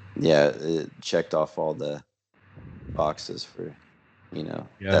yeah, it checked off all the boxes for yeah.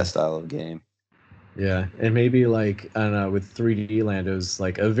 that style of game. Yeah, and maybe like I don't know, with 3D Land, it was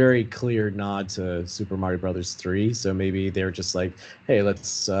like a very clear nod to Super Mario Brothers 3. So maybe they're just like, hey,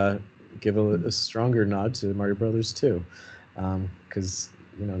 let's give a stronger nod to Mario Brothers 2, because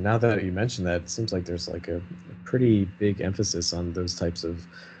now that you mention that, it seems like there's like a pretty big emphasis on those types of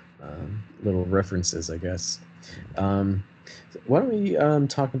little references, I guess. Um, why don't we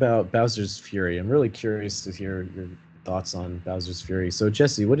talk about Bowser's Fury? I'm really curious to hear your thoughts on Bowser's Fury. So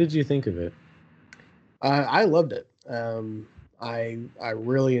Jesse, what did you think of it? I loved it. I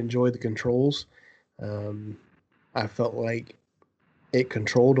really enjoyed the controls. Um, I felt like it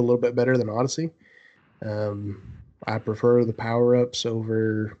controlled a little bit better than Odyssey. Um, I prefer the power ups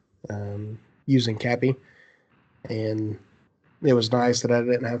over using Cappy, and it was nice that I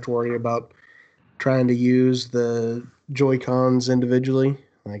didn't have to worry about trying to use the Joy Cons individually.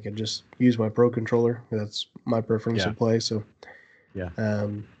 I could just use my Pro controller. That's my preference Yeah, of play. So yeah.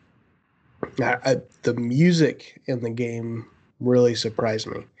 um, the music in the game really surprised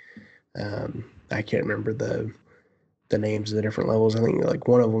me. I can't remember the names of the different levels. I think like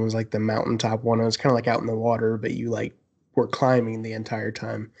one of them was like the mountaintop one. It was kind of like out in the water, but you like were climbing the entire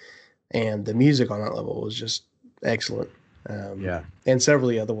time, and the music on that level was just excellent. Yeah. And several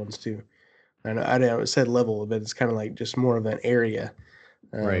of the other ones too. I know it said level, but it's kind of like just more of an area.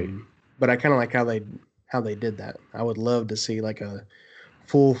 Right. But I kind of like how they did that. I would love to see like a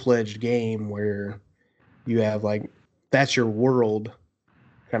full fledged game where you have like that's your world,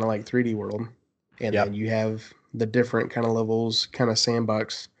 kind of like 3D World, and Yeah. then you have the different kind of levels, kind of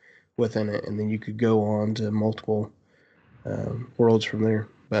sandbox within it, and then you could go on to multiple worlds from there.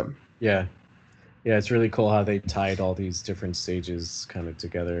 But Yeah. Yeah. It's really cool how they tied all these different stages kind of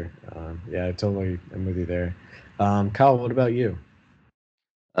together. Yeah, I totally am with you there. Kyle, what about you?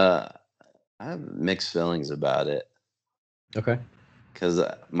 Uh, I have mixed feelings about it Okay. because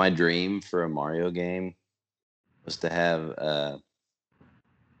my dream for a Mario game was to have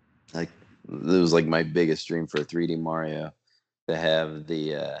like it was like my biggest dream for a 3D Mario to have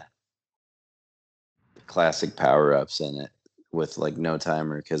the classic power ups in it with like no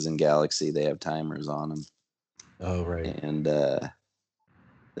timer because in Galaxy they have timers on them Oh, right. and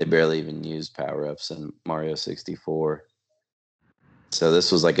they barely even use power ups in Mario 64. So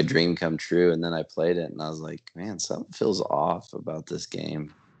this was like a dream come true, and then I played it and I was like, man, something feels off about this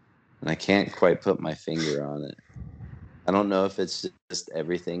game, and I can't quite put my finger on it. I don't know if it's just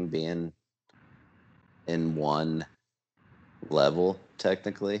everything being in one level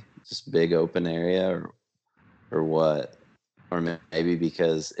technically, just big open area, or what, or maybe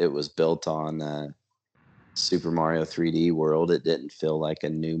because it was built on Super Mario 3D World, it didn't feel like a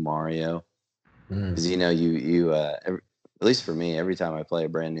new Mario. Mm, Because you at least for me, every time I play a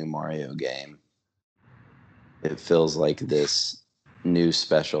brand new Mario game, it feels like this new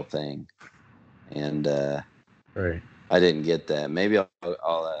special thing, and right. I didn't get that. Maybe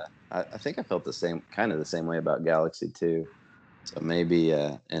I'll I think I felt the same way about Galaxy 2. So maybe,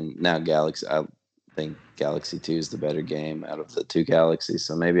 and now Galaxy, I think Galaxy 2 is the better game out of the two Galaxies.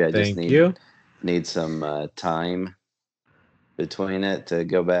 So maybe I just Thank you. need some time between it to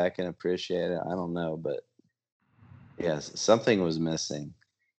go back and appreciate it. I don't know, but yes, something was missing.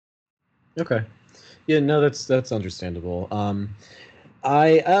 Okay. Yeah, no, that's understandable.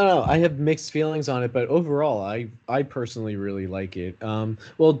 I don't know. I have mixed feelings on it, but overall, I personally really like it.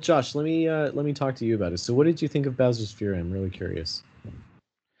 Well, Josh, let me talk to you about it. So, what did you think of Bowser's Fury? I'm really curious.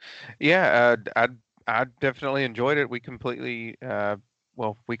 Yeah, I definitely enjoyed it. We completely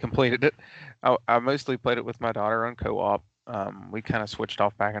we completed it. I mostly played it with my daughter on co-op. We kind of switched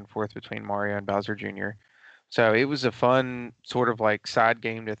off back and forth between Mario and Bowser Jr. So it was a fun sort of like side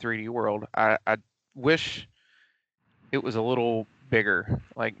game to 3D World. I wish it was a little bigger,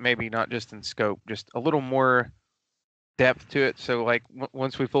 like maybe not just in scope, just a little more depth to it. So like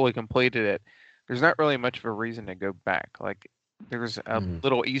once we fully completed it, there's not really much of a reason to go back. Like there's a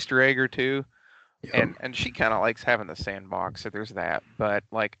little Easter egg or two, and she kind of likes having the sandbox, so there's that. But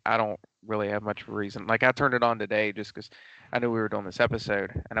like I don't really have much reason. Like I turned it on today just because I knew we were doing this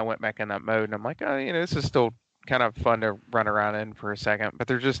episode, and I went back in that mode, and I'm like, oh, this is still kind of fun to run around in for a second, but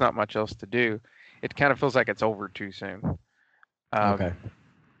there's just not much else to do. It kind of feels like it's over too soon. Okay.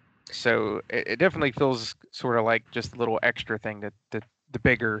 So it definitely feels sort of like just a little extra thing that the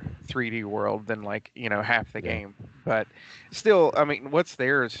bigger 3D world than like half the game. But still, I mean, what's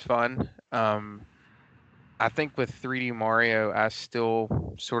there is fun. I think with 3D Mario, I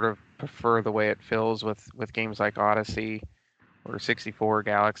still sort of prefer the way it feels with games like Odyssey or 64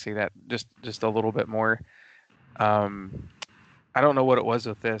 Galaxy. That just a little bit more. I don't know what it was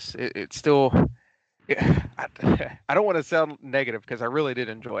with this. It still. Yeah, I don't want to sound negative because I really did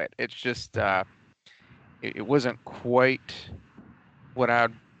enjoy it. It's just it wasn't quite what I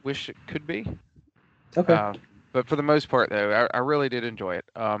wish it could be. Okay. But for the most part, though, I really did enjoy it.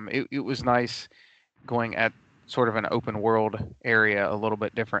 It was nice going at sort of an open world area a little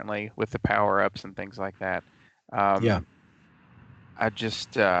bit differently with the power ups and things like that. Yeah. I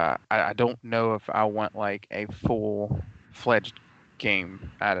just I don't know if I want like a full fledged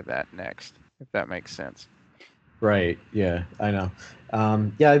game out of that next, if that makes sense. Right. Yeah, I know.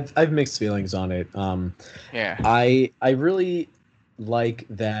 Yeah, I've mixed feelings on it. Yeah. I really like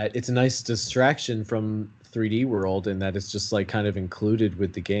that it's a nice distraction from 3D World and that it's just like kind of included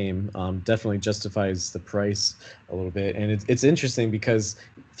with the game. Definitely justifies the price a little bit. And it's interesting because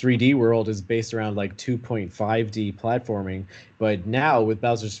 3D World is based around like 2.5D platforming, but now with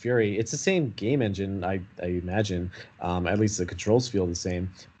Bowser's Fury, it's the same game engine, I imagine. At least the controls feel the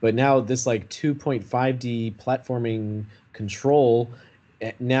same. But now this like 2.5D platforming control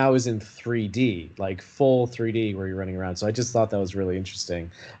now is in 3D, like full 3D where you're running around. So I just thought that was really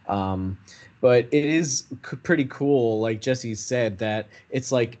interesting. But it is pretty cool, like Jesse said, that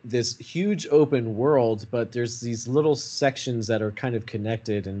it's like this huge open world, but there's these little sections that are kind of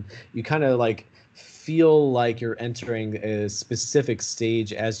connected, and you kind of like feel like you're entering a specific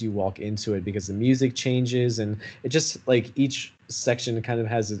stage as you walk into it because the music changes and it just like each section kind of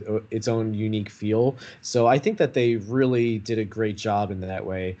has its own unique feel. So I think that they really did a great job in that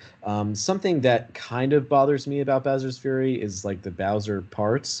way. Something that kind of bothers me about Bowser's Fury is like the Bowser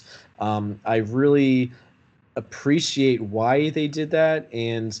parts. I really appreciate why they did that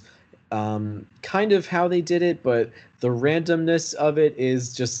and kind of how they did it, but the randomness of it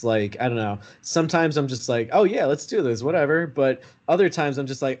is just like, I don't know. Sometimes I'm just like, oh yeah, let's do this, whatever. But other times I'm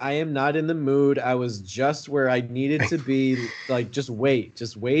just like, I am not in the mood. I was just where I needed to be. Like, just wait.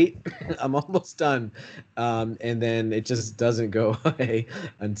 I'm almost done. And then it just doesn't go away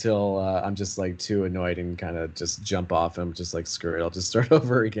until I'm just like too annoyed and kind of just jump off. I'm just like, screw it. I'll just start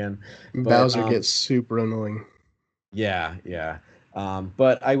over again. Bowser gets super annoying. Yeah.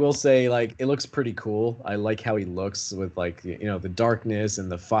 But I will say, like, it looks pretty cool. I like how he looks with, like, the darkness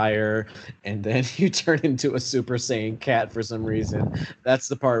and the fire, and then you turn into a Super Saiyan cat for some reason. That's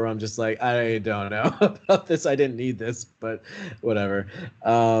the part where I'm just like, I don't know about this. I didn't need this, but whatever.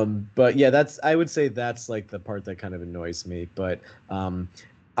 But yeah, I would say that's like the part that kind of annoys me. But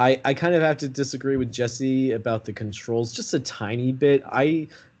I kind of have to disagree with Jesse about the controls just a tiny bit. I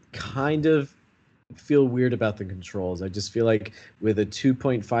kind of feel weird about the controls. I just feel like with a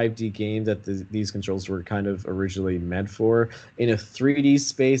 2.5D game that these controls were kind of originally meant for, in a 3D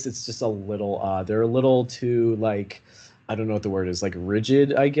space, it's just a little odd. They're a little too, like, I don't know what the word is, like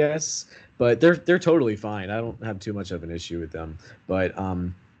rigid, I guess. But they're totally fine. I don't have too much of an issue with them. But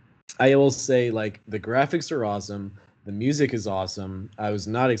I will say, like, the graphics are awesome. The music is awesome. I was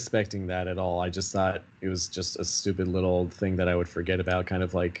not expecting that at all. I just thought it was just a stupid little thing that I would forget about, kind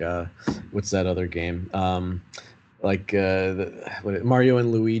of like what's that other game? like Mario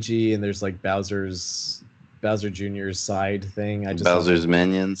and Luigi, and there's like Bowser Jr.'s side thing. I just Bowser's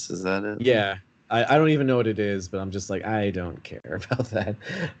Minions, is that it? Yeah, I don't even know what it is, but I'm just like, I don't care about that.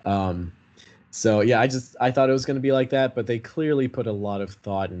 So yeah, I thought it was going to be like that, but they clearly put a lot of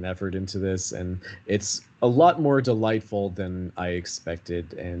thought and effort into this, and it's a lot more delightful than I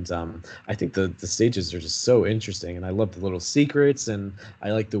expected. And I think the stages are just so interesting, and I love the little secrets, and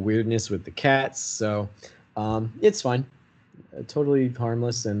I like the weirdness with the cats. So it's fine, totally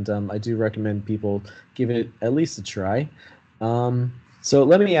harmless, and I do recommend people give it at least a try. So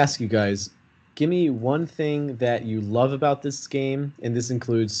let me ask you guys, give me one thing that you love about this game, and this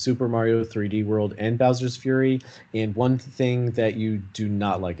includes Super Mario 3D World and Bowser's Fury, and one thing that you do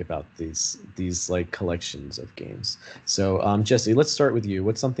not like about these like collections of games. So Jesse, let's start with you.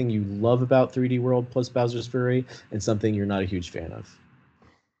 What's something you love about 3D World plus Bowser's Fury, and something you're not a huge fan of?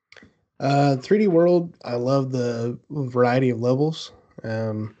 3D World, I love the variety of levels.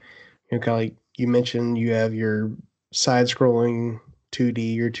 Kind of like you mentioned, you have your side-scrolling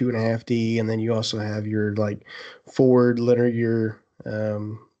 2D or 2.5D, and then you also have your like forward linear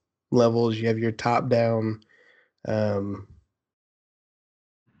levels. You have your top-down. Um,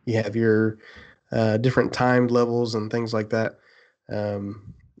 you have your different timed levels and things like that.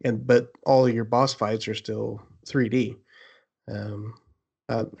 But all of your boss fights are still 3D.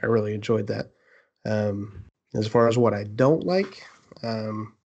 I really enjoyed that. As far as what I don't like,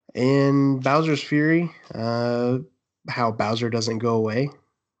 in Bowser's Fury, how Bowser doesn't go away,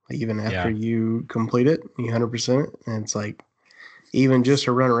 even after you complete it, you 100%. And it's like, even just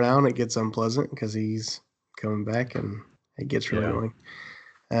to run around, it gets unpleasant because he's coming back and it gets really annoying.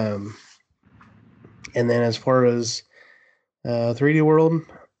 And then as far as 3D World,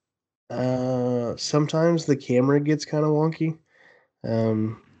 sometimes the camera gets kind of wonky.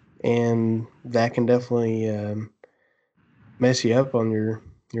 And that can definitely mess you up on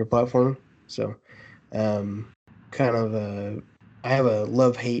your platform. So, kind of I have a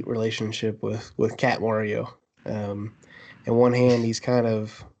love-hate relationship with Cat Mario. In one hand, he's kind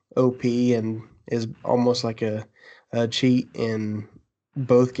of OP and is almost like a cheat in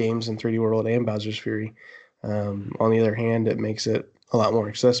both games in 3D World and Bowser's Fury. On the other hand, it makes it a lot more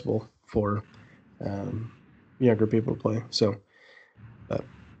accessible for younger people to play. So,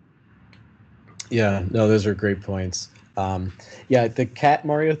 yeah, no, those are great points. Yeah, the Cat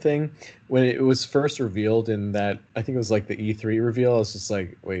Mario thing, when it was first revealed in that, I think it was like the E3 reveal, I was just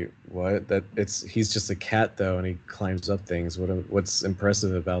like, wait, what? He's just a cat though, and he climbs up things. What's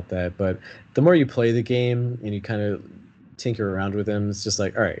impressive about that? But the more you play the game and you kind of tinker around with him, it's just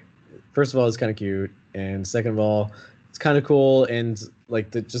like, all right, first of all, it's kind of cute, and second of all, it's kind of cool, and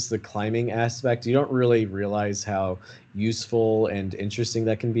like just the climbing aspect, you don't really realize how useful and interesting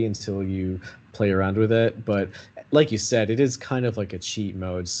that can be until you play around with it. But like you said, it is kind of like a cheat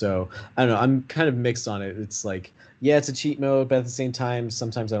mode. So I don't know, I'm kind of mixed on it. It's like, yeah, it's a cheat mode, but at the same time,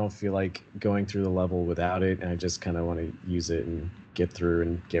 sometimes I don't feel like going through the level without it, and I just kind of want to use it and get through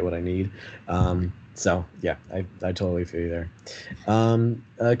and get what I need. So yeah, I totally feel you there.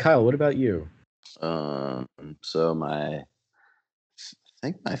 Kyle, what about you? So I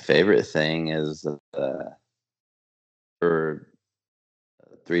think my favorite thing is for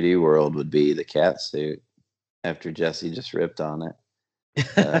 3D World would be the cat suit. After Jesse just ripped on it,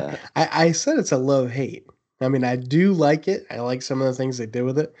 I said it's a love-hate. I mean, I do like it. I like some of the things they did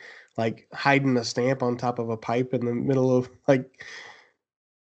with it, like hiding a stamp on top of a pipe in the middle of things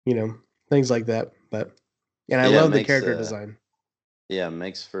like that. And I love the character design. Yeah, it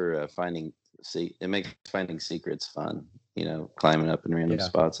makes for it makes finding secrets fun. Climbing up in random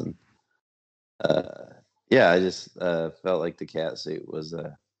spots, and I just felt like the cat suit was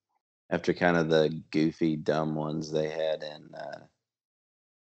after kind of the goofy, dumb ones they had in.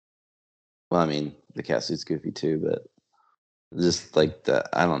 Well, I mean, the cat suit's goofy too, but just like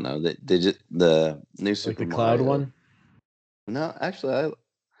I don't know, the new Super Mario. The cloud one? No, actually,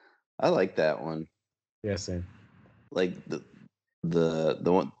 I like that one. Yeah, same. Like the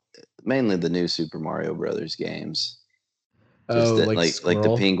one, mainly the new Super Mario Brothers games. Just like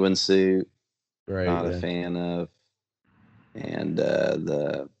the penguin suit. Right. Not a fan of, and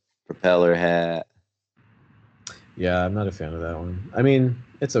the propeller hat. Yeah, I'm not a fan of that one. I mean,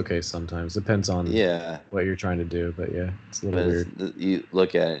 it's okay sometimes. Depends on what you're trying to do, but yeah, it's a little weird. You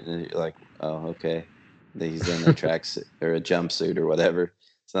look at it and you're like, oh, okay, he's in a tracksuit or a jumpsuit or whatever.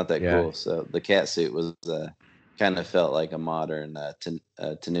 It's not that cool. So the cat suit was kind of felt like a modern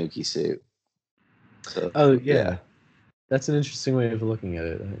Tanuki suit. So, yeah. That's an interesting way of looking at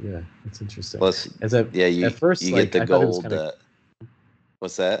it. Yeah, it's interesting. Plus, at first, you get the gold.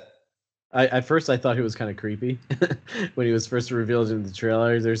 What's that? At first I thought he was kind of creepy when he was first revealed in the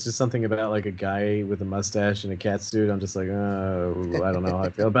trailer. There's just something about like a guy with a mustache and a cat suit. I'm just like, oh, I don't know how I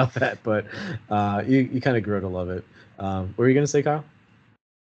feel about that, but you kind of grow to love it. What were you gonna say, Kyle?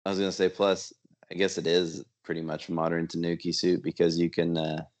 I was gonna say, plus, I guess it is pretty much modern Tanuki suit because you can,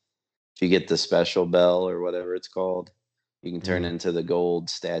 if you get the special bell or whatever it's called, you can turn into the gold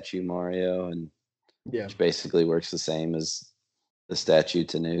statue Mario, and which basically works the same as the statue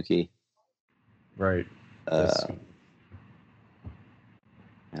Tanuki. Right. And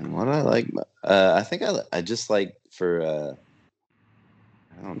what I like, I think I just like for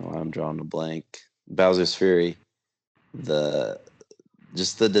I don't know why I'm drawing a blank. Bowser's Fury,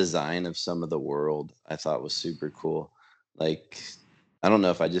 just the design of some of the world I thought was super cool. Like, I don't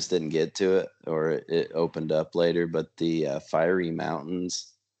know if I just didn't get to it or it opened up later, but the fiery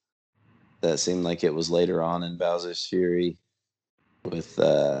mountains that seemed like it was later on in Bowser's Fury with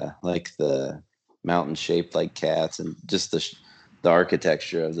like the mountain shaped like cats, and just the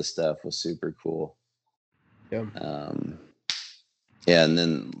architecture of the stuff was super cool. Yeah. Yeah, and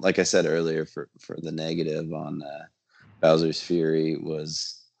then like I said earlier, for the negative on Bowser's Fury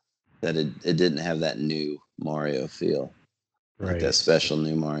was that it didn't have that new Mario feel, like that special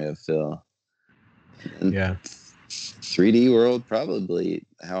new Mario feel. And yeah. 3D World, probably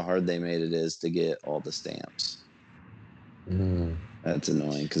how hard they made it is to get all the stamps. That's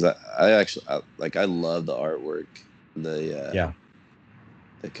annoying because I actually I love the artwork, the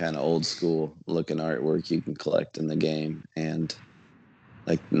kind of old school looking artwork you can collect in the game, and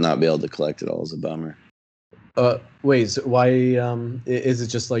like not be able to collect it all is a bummer. Wait, so why is it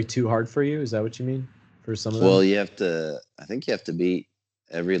just like too hard for you? Is that what you mean for some of them? Well, I think you have to beat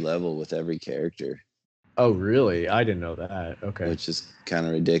every level with every character. Oh, really? I didn't know that. Okay. Which is kind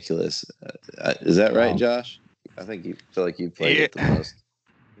of ridiculous. Is that right, Josh? I think you feel like you played it the most.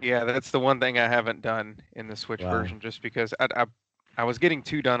 Yeah, that's the one thing I haven't done in the Switch version, just because I was getting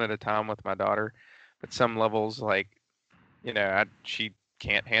 2 done at a time with my daughter, but some levels, like, she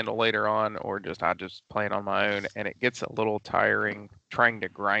can't handle later on, or I just playing on my own, and it gets a little tiring trying to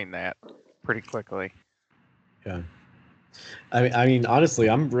grind that pretty quickly. Yeah. I mean, honestly,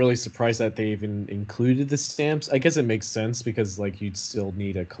 I'm really surprised that they even included the stamps. I guess it makes sense because like you'd still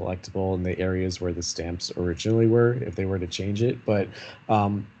need a collectible in the areas where the stamps originally were if they were to change it. But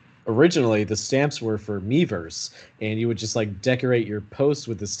originally the stamps were for Miiverse, and you would just like decorate your post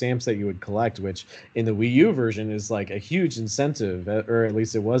with the stamps that you would collect, which in the Wii U version is like a huge incentive, or at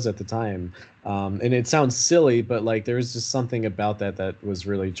least it was at the time. And it sounds silly, but like there's just something about that was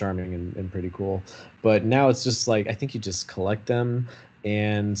really charming and pretty cool. But now it's just like I think you just collect them,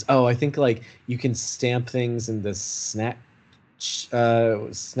 and I think like you can stamp things in the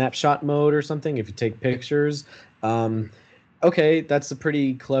snapshot mode or something if you take pictures. Okay, that's a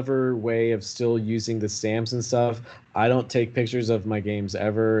pretty clever way of still using the stamps and stuff. I don't take pictures of my games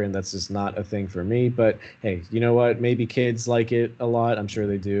ever, and that's just not a thing for me. But hey, you know what? Maybe kids like it a lot. I'm sure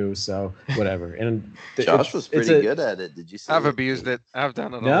they do. So whatever. And Josh was pretty good at it. Did you see? I've abused it. I've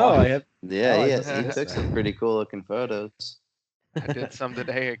done it. No, I have. Yeah, he took some pretty cool looking photos. I did some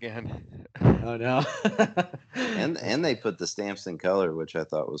today again. Oh no. and they put the stamps in color, which I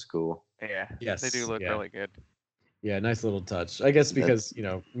thought was cool. Yeah. Yes. They do look really good. Yeah, nice little touch. I guess because,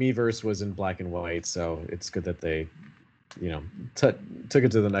 Miiverse was in black and white, so it's good that they, took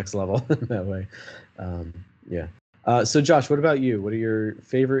it to the next level that way. Yeah. So Josh, what about you? What are your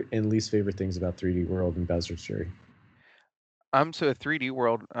favorite and least favorite things about 3D World and Bowser's Fury? So 3D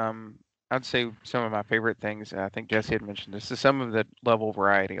World, I'd say some of my favorite things, I think Jesse had mentioned this, is some of the level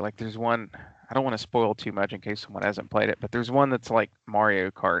variety. Like there's one, I don't want to spoil too much in case someone hasn't played it, but there's one that's like Mario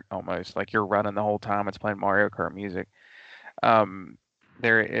Kart almost. Like you're running the whole time, it's playing Mario Kart music.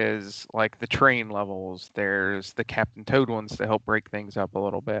 There is like the train levels, there's the Captain Toad ones to help break things up a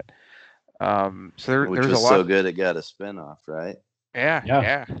little bit. Which was a lot so good it got a spin-off, right?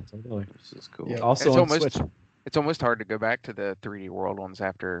 Yeah. Totally. This is cool. Yeah, also on Switch. It's almost hard to go back to the 3D World ones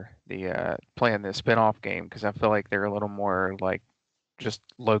after the playing the spin-off game, because I feel like they're a little more like just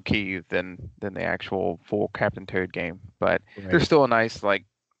low key than the actual full Captain Toad game. But they're still a nice like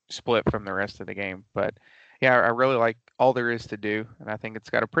split from the rest of the game. But yeah, I really like all there is to do, and I think it's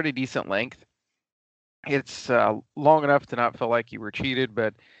got a pretty decent length. It's long enough to not feel like you were cheated,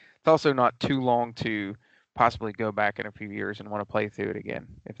 but it's also not too long to possibly go back in a few years and want to play through it again,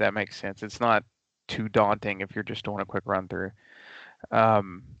 if that makes sense. It's not too daunting if you're just doing a quick run through.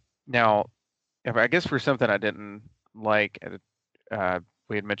 Now, if I guess for something I didn't like,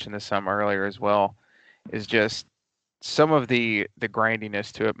 we had mentioned this some earlier as well, is just some of the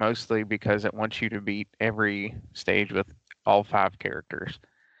grindiness to it, mostly because it wants you to beat every stage with all 5 characters.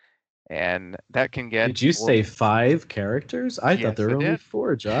 and that can get. Did you say 5 characters? I thought Yes, there I were only did.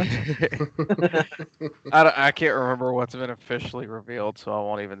 4, Josh. I can't remember what's been officially revealed, so I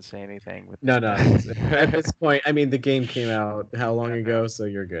won't even say anything. With No. At this point, I mean, the game came out how long ago, so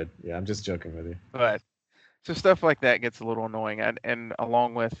you're good. Yeah, I'm just joking with you. But so stuff like that gets a little annoying, and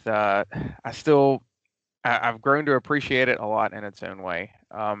along with I've grown to appreciate it a lot in its own way.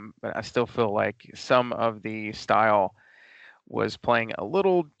 But I still feel like some of the style was playing a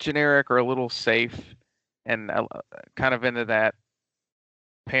little generic or a little safe, and kind of into that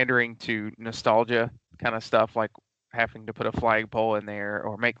pandering to nostalgia kind of stuff, like having to put a flagpole in there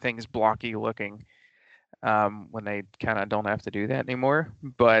or make things blocky looking, when they kind of don't have to do that anymore.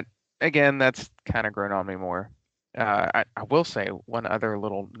 But again, that's kind of grown on me more. I will say one other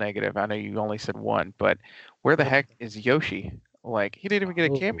little negative. I know you only said one, but where the heck is Yoshi? Like, he didn't even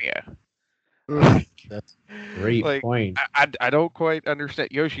get a cameo. That's a great point. I don't quite understand.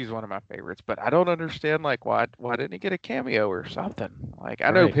 Yoshi's one of my favorites, but I don't understand, like, why didn't he get a cameo or something? Like,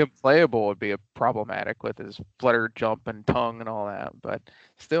 I know him playable would be a problematic with his flutter, jump, and tongue and all that, but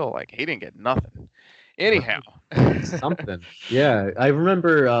still, like, he didn't get nothing. Anyhow, something. Yeah, I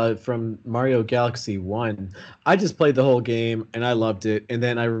remember from Mario Galaxy 1, I just played the whole game and I loved it. And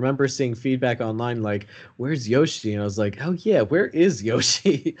then I remember seeing feedback online like, "Where's Yoshi?" And I was like, "Oh yeah, where is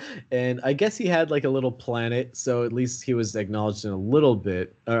Yoshi?" And I guess he had like a little planet, so at least he was acknowledged in a little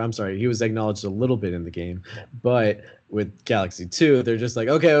bit. Or I'm sorry, he was acknowledged a little bit in the game. But with Galaxy 2, they're just like,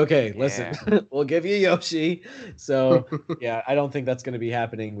 okay, listen, we'll give you Yoshi. So yeah, I don't think that's going to be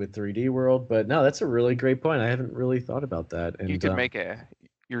happening with 3D World, but no, that's a really great point. I haven't really thought about that. And you could make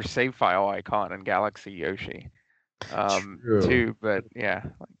your save file icon in Galaxy Yoshi, too. But yeah,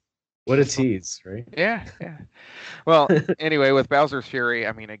 what a tease, right? Yeah. Well, anyway, with Bowser's Fury,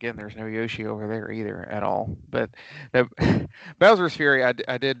 I mean, again, there's no Yoshi over there either at all. But Bowser's Fury,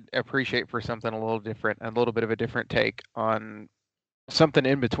 I did appreciate for something a little different, a little bit of a different take on something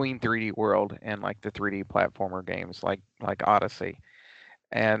in between 3D World and like the 3D platformer games like Odyssey.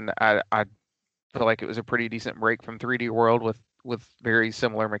 And I feel like it was a pretty decent break from 3D World with very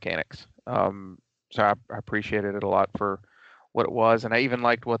similar mechanics. So I appreciated it a lot for what it was, and I even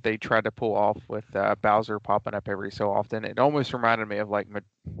liked what they tried to pull off with Bowser popping up every so often. It almost reminded me of like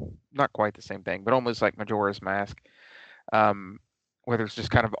not quite the same thing, but almost like Majora's Mask, where there's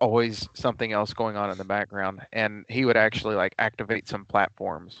just kind of always something else going on in the background, and he would actually like activate some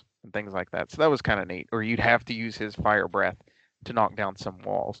platforms and things like that. So that was kind of neat. Or you'd have to use his fire breath to knock down some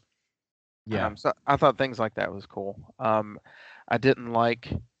walls. Yeah. So I thought things like that was cool. I didn't like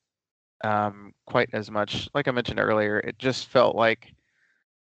quite as much. Like I mentioned earlier, it just felt like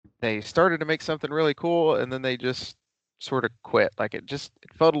they started to make something really cool and then they just sort of quit. Like it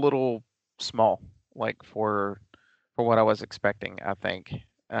felt a little small, like for what I was expecting. I think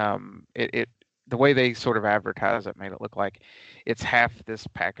the way they sort of advertised it made it look like it's half this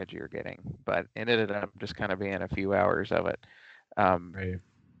package you're getting, but it ended up just kind of being a few hours of it. Right.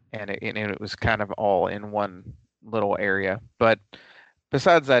 And it was kind of all in one little area, but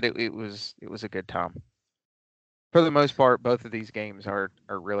besides that, it was a good time. For the most part, both of these games are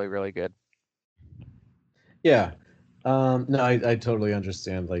really, really good. Yeah. No, I totally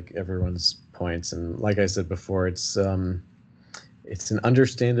understand like everyone's points, and like I said before, it's an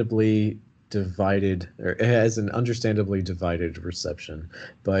understandably divided, or it has an understandably divided reception.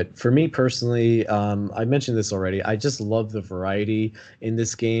 But for me personally, I mentioned this already, I just love the variety in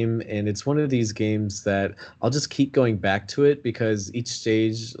this game, and it's one of these games that I'll just keep going back to it because each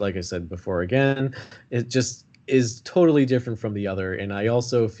stage, like I said before again, it just is totally different from the other. And I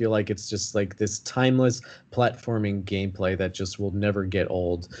also feel like it's just like this timeless platforming gameplay that just will never get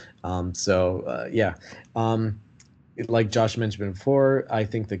old. Yeah. Like Josh mentioned before, I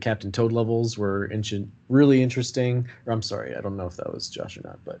think the Captain Toad levels were really interesting. Or I'm sorry, I don't know if that was Josh or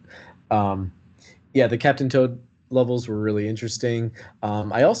not, but yeah, the Captain Toad levels were really interesting.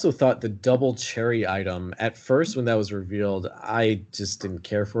 I also thought the double cherry item, at first when that was revealed, I just didn't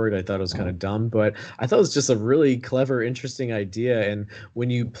care for it. I thought it was kind of dumb, but I thought it was just a really clever, interesting idea. And when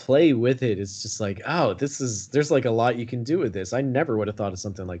you play with it, it's just like, oh, there's like a lot you can do with this. I never would have thought of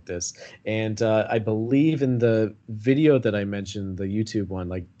something like this. And I believe in the video that I mentioned, the YouTube one,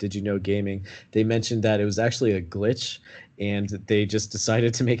 like Did You Know Gaming, they mentioned that it was actually a glitch, and they just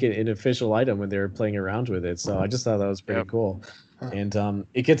decided to make it an official item when they were playing around with it. So I just thought that was pretty cool. And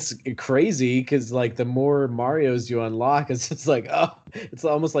it gets crazy because like the more Marios you unlock, it's just like, oh, it's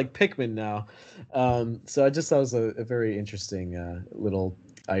almost like Pikmin now. So I just thought it was a very interesting little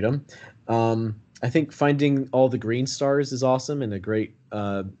item. I think finding all the green stars is awesome and a great.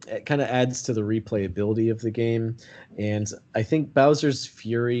 It kind of adds to the replayability of the game, and I think Bowser's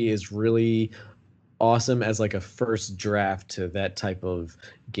Fury is really awesome as like a first draft to that type of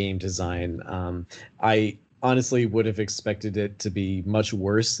game design. I honestly would have expected it to be much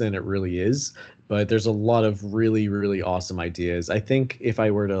worse than it really is, but there's a lot of really, really awesome ideas. I think if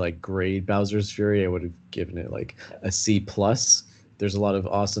I were to like grade Bowser's Fury, I would have given it like a C plus. There's a lot of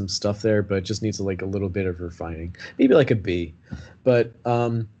awesome stuff there, but it just needs like a little bit of refining, maybe like a B. But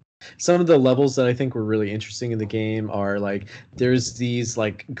some of the levels that I think were really interesting in the game are like there's these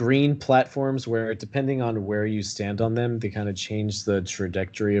like green platforms where depending on where you stand on them, they kind of change the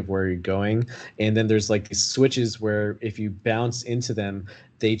trajectory of where you're going. And then there's like these switches where if you bounce into them,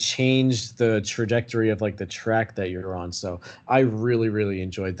 they change the trajectory of like the track that you're on. So I really, really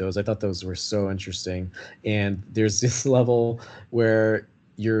enjoyed those. I thought those were so interesting. And there's this level where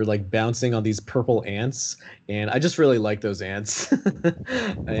you're like bouncing on these purple ants, and I just really like those ants.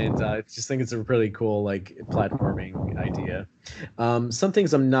 And I just think it's a really cool like platforming idea. Some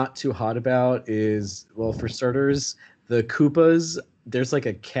things I'm not too hot about is, well, for starters, the Koopas. There's like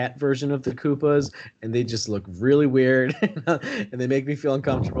a cat version of the Koopas, and they just look really weird, and they make me feel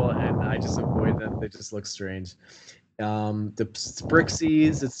uncomfortable, and I just avoid them. They just look strange. The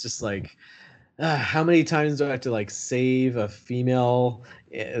Sprixies, it's just like, how many times do I have to like save a female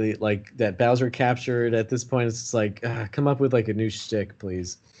like that Bowser captured? At this point, it's just like, come up with like a new shtick,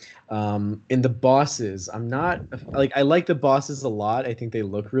 please. In the bosses, I'm not like, I like the bosses a lot. I think they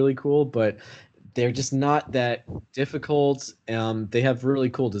look really cool, but they're just not that difficult. They have really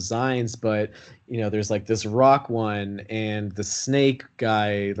cool designs, but there's like this rock one and the snake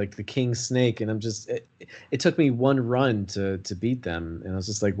guy, like the king snake, and it took me one run to beat them, and I was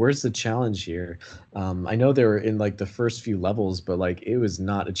just like, where's the challenge here? I know they were in like the first few levels, but like it was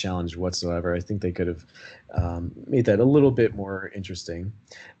not a challenge whatsoever. I think they could have made that a little bit more interesting.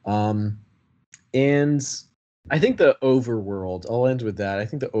 And I think the overworld, I'll end with that. I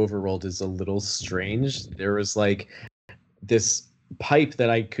think the overworld is a little strange. There was like this pipe that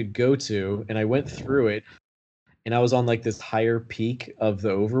I could go to, and I went through it, and I was on like this higher peak of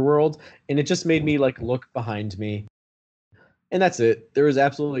the overworld, and it just made me like look behind me. And that's it. There was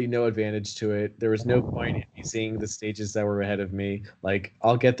absolutely no advantage to it. There was no point in me seeing the stages that were ahead of me. Like,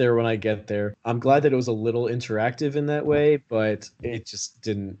 I'll get there when I get there. I'm glad that it was a little interactive in that way, but it just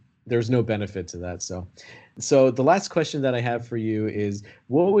didn't. There's no benefit to that. So the last question that I have for you is,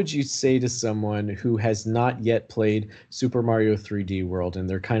 what would you say to someone who has not yet played Super Mario 3D World and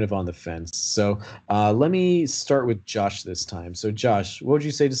they're kind of on the fence? So let me start with Josh this time. So Josh, what would you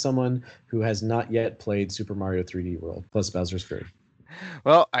say to someone who has not yet played Super Mario 3D World plus Bowser's Fury?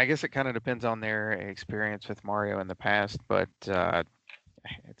 Well, I guess it kind of depends on their experience with Mario in the past, but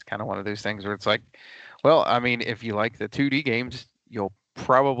it's kind of one of those things where it's like, well, I mean, if you like the 2D games, you'll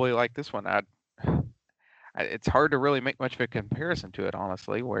probably like this one. It's hard to really make much of a comparison to it,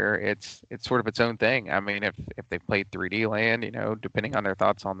 honestly, where it's sort of its own thing. I mean, if they played 3D Land, depending on their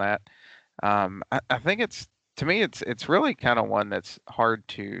thoughts on that, I think to me it's really kind of one that's hard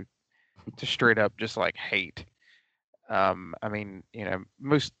to straight up just like hate. I mean,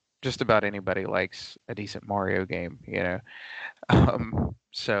 just about anybody likes a decent Mario game,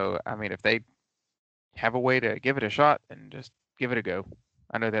 So I mean, if they have a way to give it a shot, then just give it a go.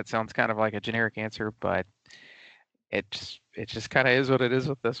 I know that sounds kind of like a generic answer, but it just kind of is what it is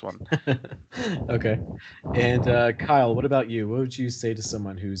with this one. Okay. And Kyle, what about you? What would you say to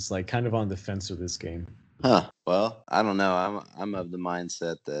someone who's like kind of on the fence with this game? Well, I don't know. I'm of the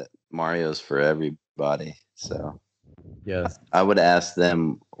mindset that Mario's for everybody. So yeah, I would ask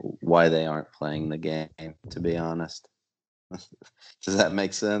them why they aren't playing the game, to be honest. Does that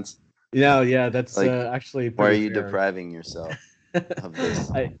make sense? Yeah, that's like, actually why are you fair. depriving yourself of this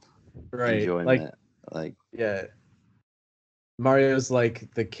enjoyment? Yeah, Mario's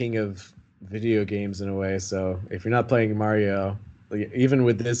like the king of video games in a way. So if you're not playing Mario, even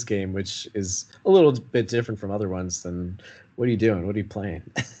with this game, which is a little bit different from other ones, then what are you doing? What are you playing?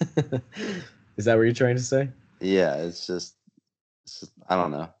 Is that what you're trying to say? Yeah, it's just I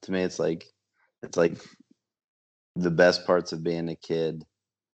don't know. To me, it's like the best parts of being a kid.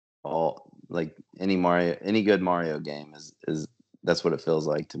 All like any good Mario game is that's what it feels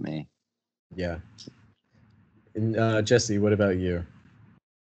like to me. Yeah. And Jesse, what about you?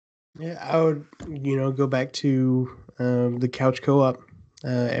 Yeah, I would, go back to the couch co-op.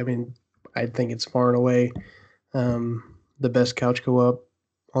 I mean, I think it's far and away the best couch co-op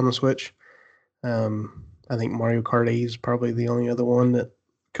on the Switch. I think Mario Kart 8 is probably the only other one that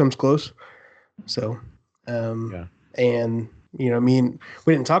comes close. So, Yeah. And we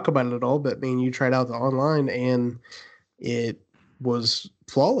didn't talk about it at all, but me and you tried out the online, and it was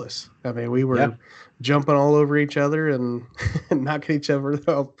flawless. I mean, we were jumping all over each other and knocking each other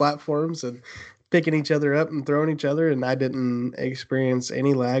off platforms and picking each other up and throwing each other, and I didn't experience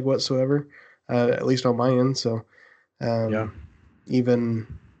any lag whatsoever, at least on my end. So, even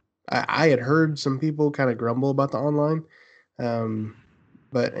I had heard some people kind of grumble about the online,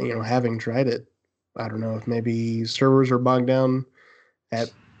 but having tried it, I don't know if maybe servers are bogged down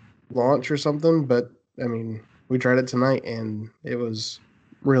at launch or something, but I mean, we tried it tonight and it was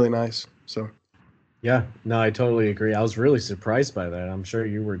really nice. So yeah, no, I totally agree. I was really surprised by that. I'm sure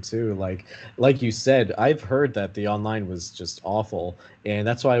you were too. Like you said, I've heard that the online was just awful, and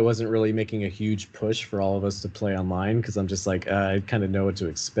that's why I wasn't really making a huge push for all of us to play online, because I'm just like, I kind of know what to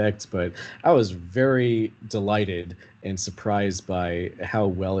expect. But I was very delighted and surprised by how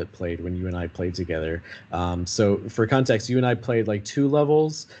well it played when you and I played together. So for context, you and I played like 2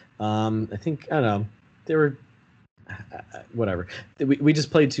 levels. I think, I don't know, they were whatever. We just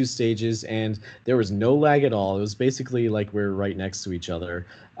played 2 stages and there was no lag at all. It was basically like we're right next to each other.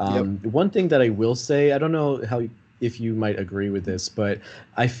 One thing that I will say, I don't know if you might agree with this, but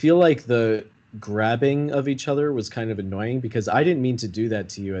I feel like the grabbing of each other was kind of annoying, because I didn't mean to do that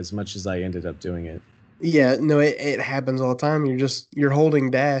to you as much as I ended up doing it. Yeah, no, it happens all the time. You're holding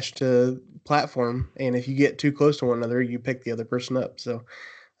dash to platform, and if you get too close to one another, you pick the other person up. So,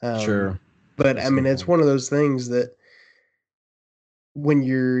 Sure. But That's I a mean, good it's point. one of those things that when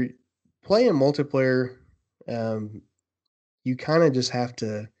you're playing multiplayer, um, you kind of just have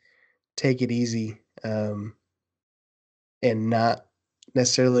to take it easy, and not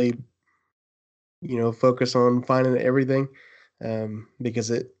necessarily, focus on finding everything,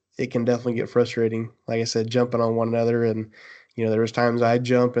 because it can definitely get frustrating. Like I said, jumping on one another, and there was times I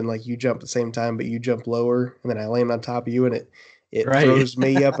jump and like you jump at the same time, but you jump lower, and then I land on top of you, and it Right. throws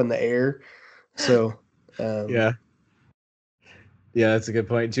me up in the air. So, Yeah. Yeah, that's a good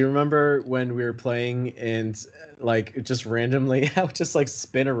point. Do you remember when we were playing and like just randomly I would just like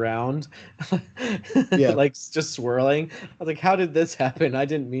spin around, yeah, like just swirling? I was like, how did this happen? I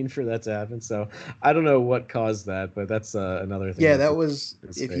didn't mean for that to happen. So I don't know what caused that, but that's another thing yeah, that that did was if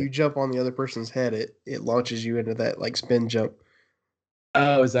participate. you jump on the other person's head, it launches you into that like spin jump.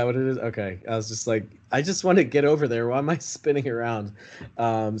 Oh, is that what it is? Okay. I was just like, I just want to get over there. Why am I spinning around?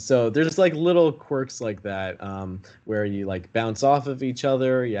 So there's like little quirks like that, where you like bounce off of each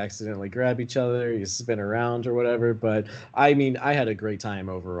other, you accidentally grab each other, you spin around or whatever. But I mean, I had a great time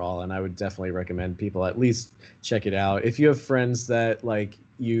overall, and I would definitely recommend people at least check it out. If you have friends that like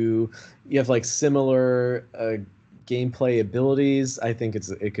you have like similar gameplay abilities, I think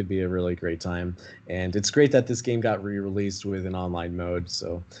it could be a really great time. And it's great that this game got re-released with an online mode.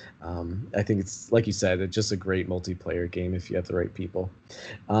 So I think it's, like you said, it's just a great multiplayer game if you have the right people.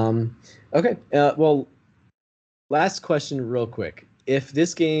 Um, okay, well, last question, real quick. If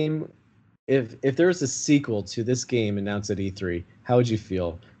this game, if there was a sequel to this game announced at E3, how would you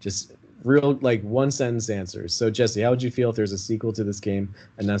feel? Just real like one sentence answers. So Jesse, how would you feel if there's a sequel to this game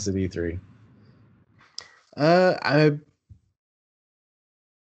announced at E3? Uh, I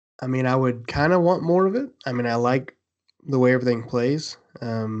I mean, I would kind of want more of it. I mean, I like the way everything plays,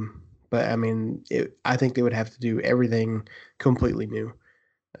 but I mean, I think they would have to do everything completely new.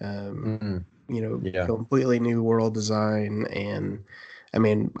 Um, Mm, yeah, completely new world design, and I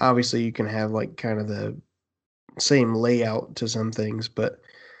mean, obviously, you can have like kind of the same layout to some things, but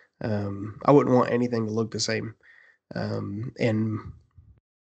I wouldn't want anything to look the same. And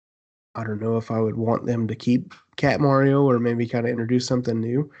I don't know if I would want them to keep Cat Mario or maybe kind of introduce something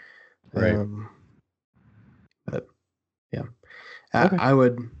new. right. Um, but yeah. Okay. I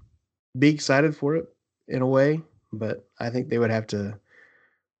would be excited for it in a way, but I think they would have to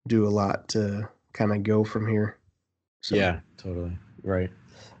do a lot to kind of go from here. So Yeah, totally. Right.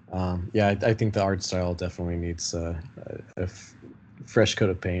 Yeah, I think the art style definitely needs fresh coat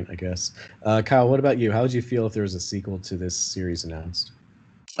of paint, I guess. Kyle, what about you? How would you feel if there was a sequel to this series announced?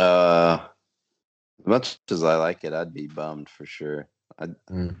 As much as I like it, I'd be bummed for sure.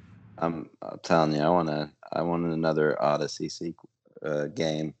 Mm, I'm telling you, I want another Odyssey sequel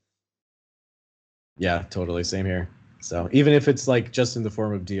game. yeah, totally. Same here. So even if it's like just in the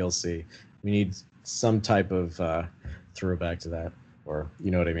form of DLC, we need some type of throwback to that, or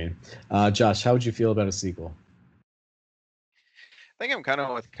you know what I mean. Josh, how would you feel about a sequel? I think I'm kind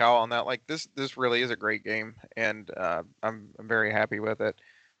of with Cal on that. Like this really is a great game, and I'm very happy with it.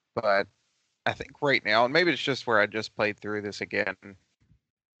 But I think right now, and maybe it's just where I just played through this again,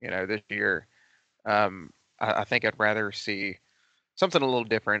 this year. I think I'd rather see something a little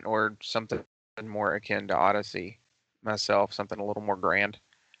different or something more akin to Odyssey. myself, something a little more grand.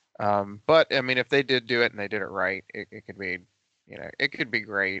 But I mean, if they did do it and they did it right, it could be, it could be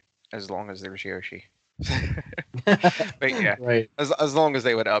great as long as there's Yoshi. But yeah, right. As long as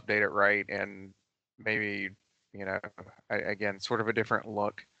they would update it right and maybe, again, sort of a different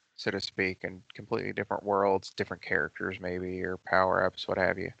look, so to speak, and completely different worlds, different characters maybe, or power ups, what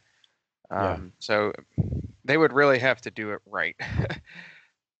have you. So they would really have to do it right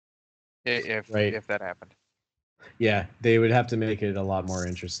if that happened. Yeah, they would have to make it a lot more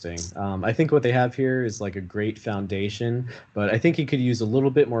interesting. I think what they have here is like a great foundation, but I think it could use a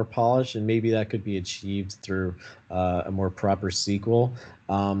little bit more polish, and maybe that could be achieved through a more proper sequel.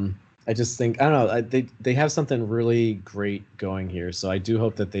 I just think, I don't know, they have something really great going here, so I do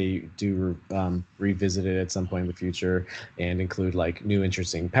hope that they do revisit it at some point in the future and include like new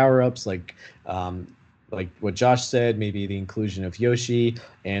interesting power-ups, like what Josh said, maybe the inclusion of Yoshi,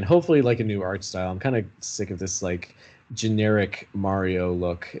 and hopefully like a new art style. I'm kind of sick of this like generic Mario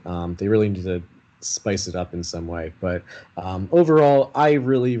look. They really need to spice it up in some way. But overall, I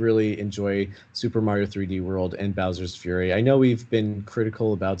really, really enjoy Super Mario 3D World and Bowser's Fury. I know we've been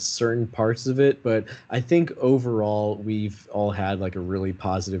critical about certain parts of it, but I think overall we've all had like a really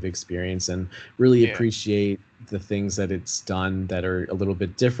positive experience and really appreciate the things that it's done that are a little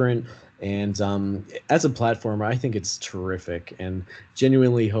bit different. And as a platformer, I think it's terrific, and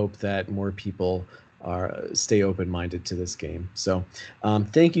genuinely hope that more people stay open-minded to this game. So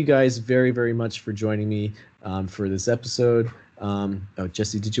thank you guys very, very much for joining me for this episode.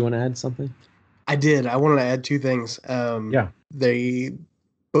 Jesse, did you want to add something? I did. I wanted to add two things. Both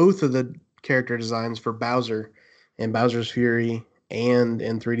of the character designs for Bowser and Bowser's Fury and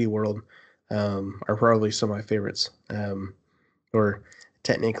in 3D World are probably some of my favorites. Or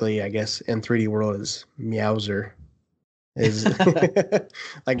technically, I guess in 3D World is Meowser. I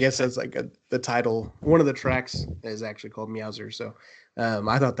guess that's like the title. One of the tracks is actually called Meowser. So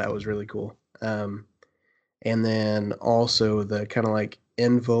I thought that was really cool. And then also the kind of like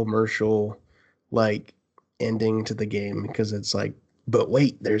infomercial like ending to the game, because it's like, but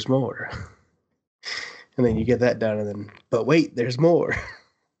wait, there's more. And then you get that done, and then, but wait, there's more.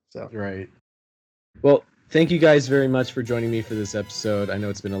 So right. Well, thank you guys very much for joining me for this episode. I know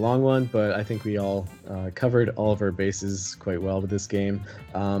it's been a long one, but I think we all covered all of our bases quite well with this game.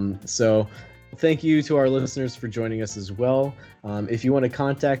 So thank you to our listeners for joining us as well. If you want to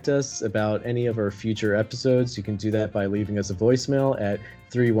contact us about any of our future episodes, you can do that by leaving us a voicemail at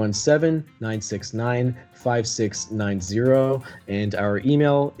 317-969-5690. And our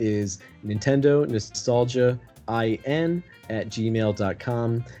email is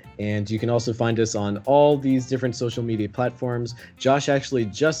nintendonostalgiain@gmail.com. And you can also find us on all these different social media platforms. Josh actually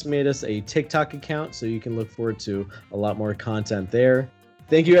just made us a TikTok account, so you can look forward to a lot more content there.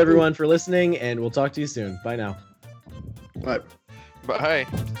 Thank you, everyone, for listening, and we'll talk to you soon. Bye now. Bye. Bye.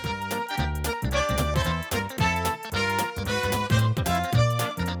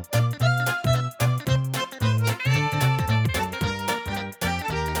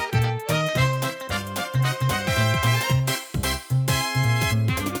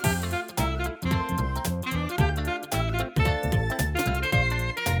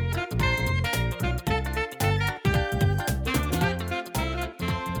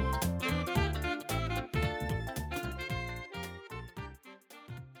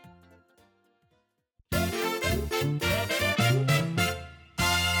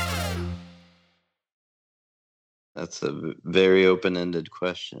 That's a very open-ended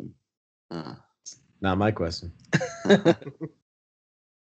question. Not my question.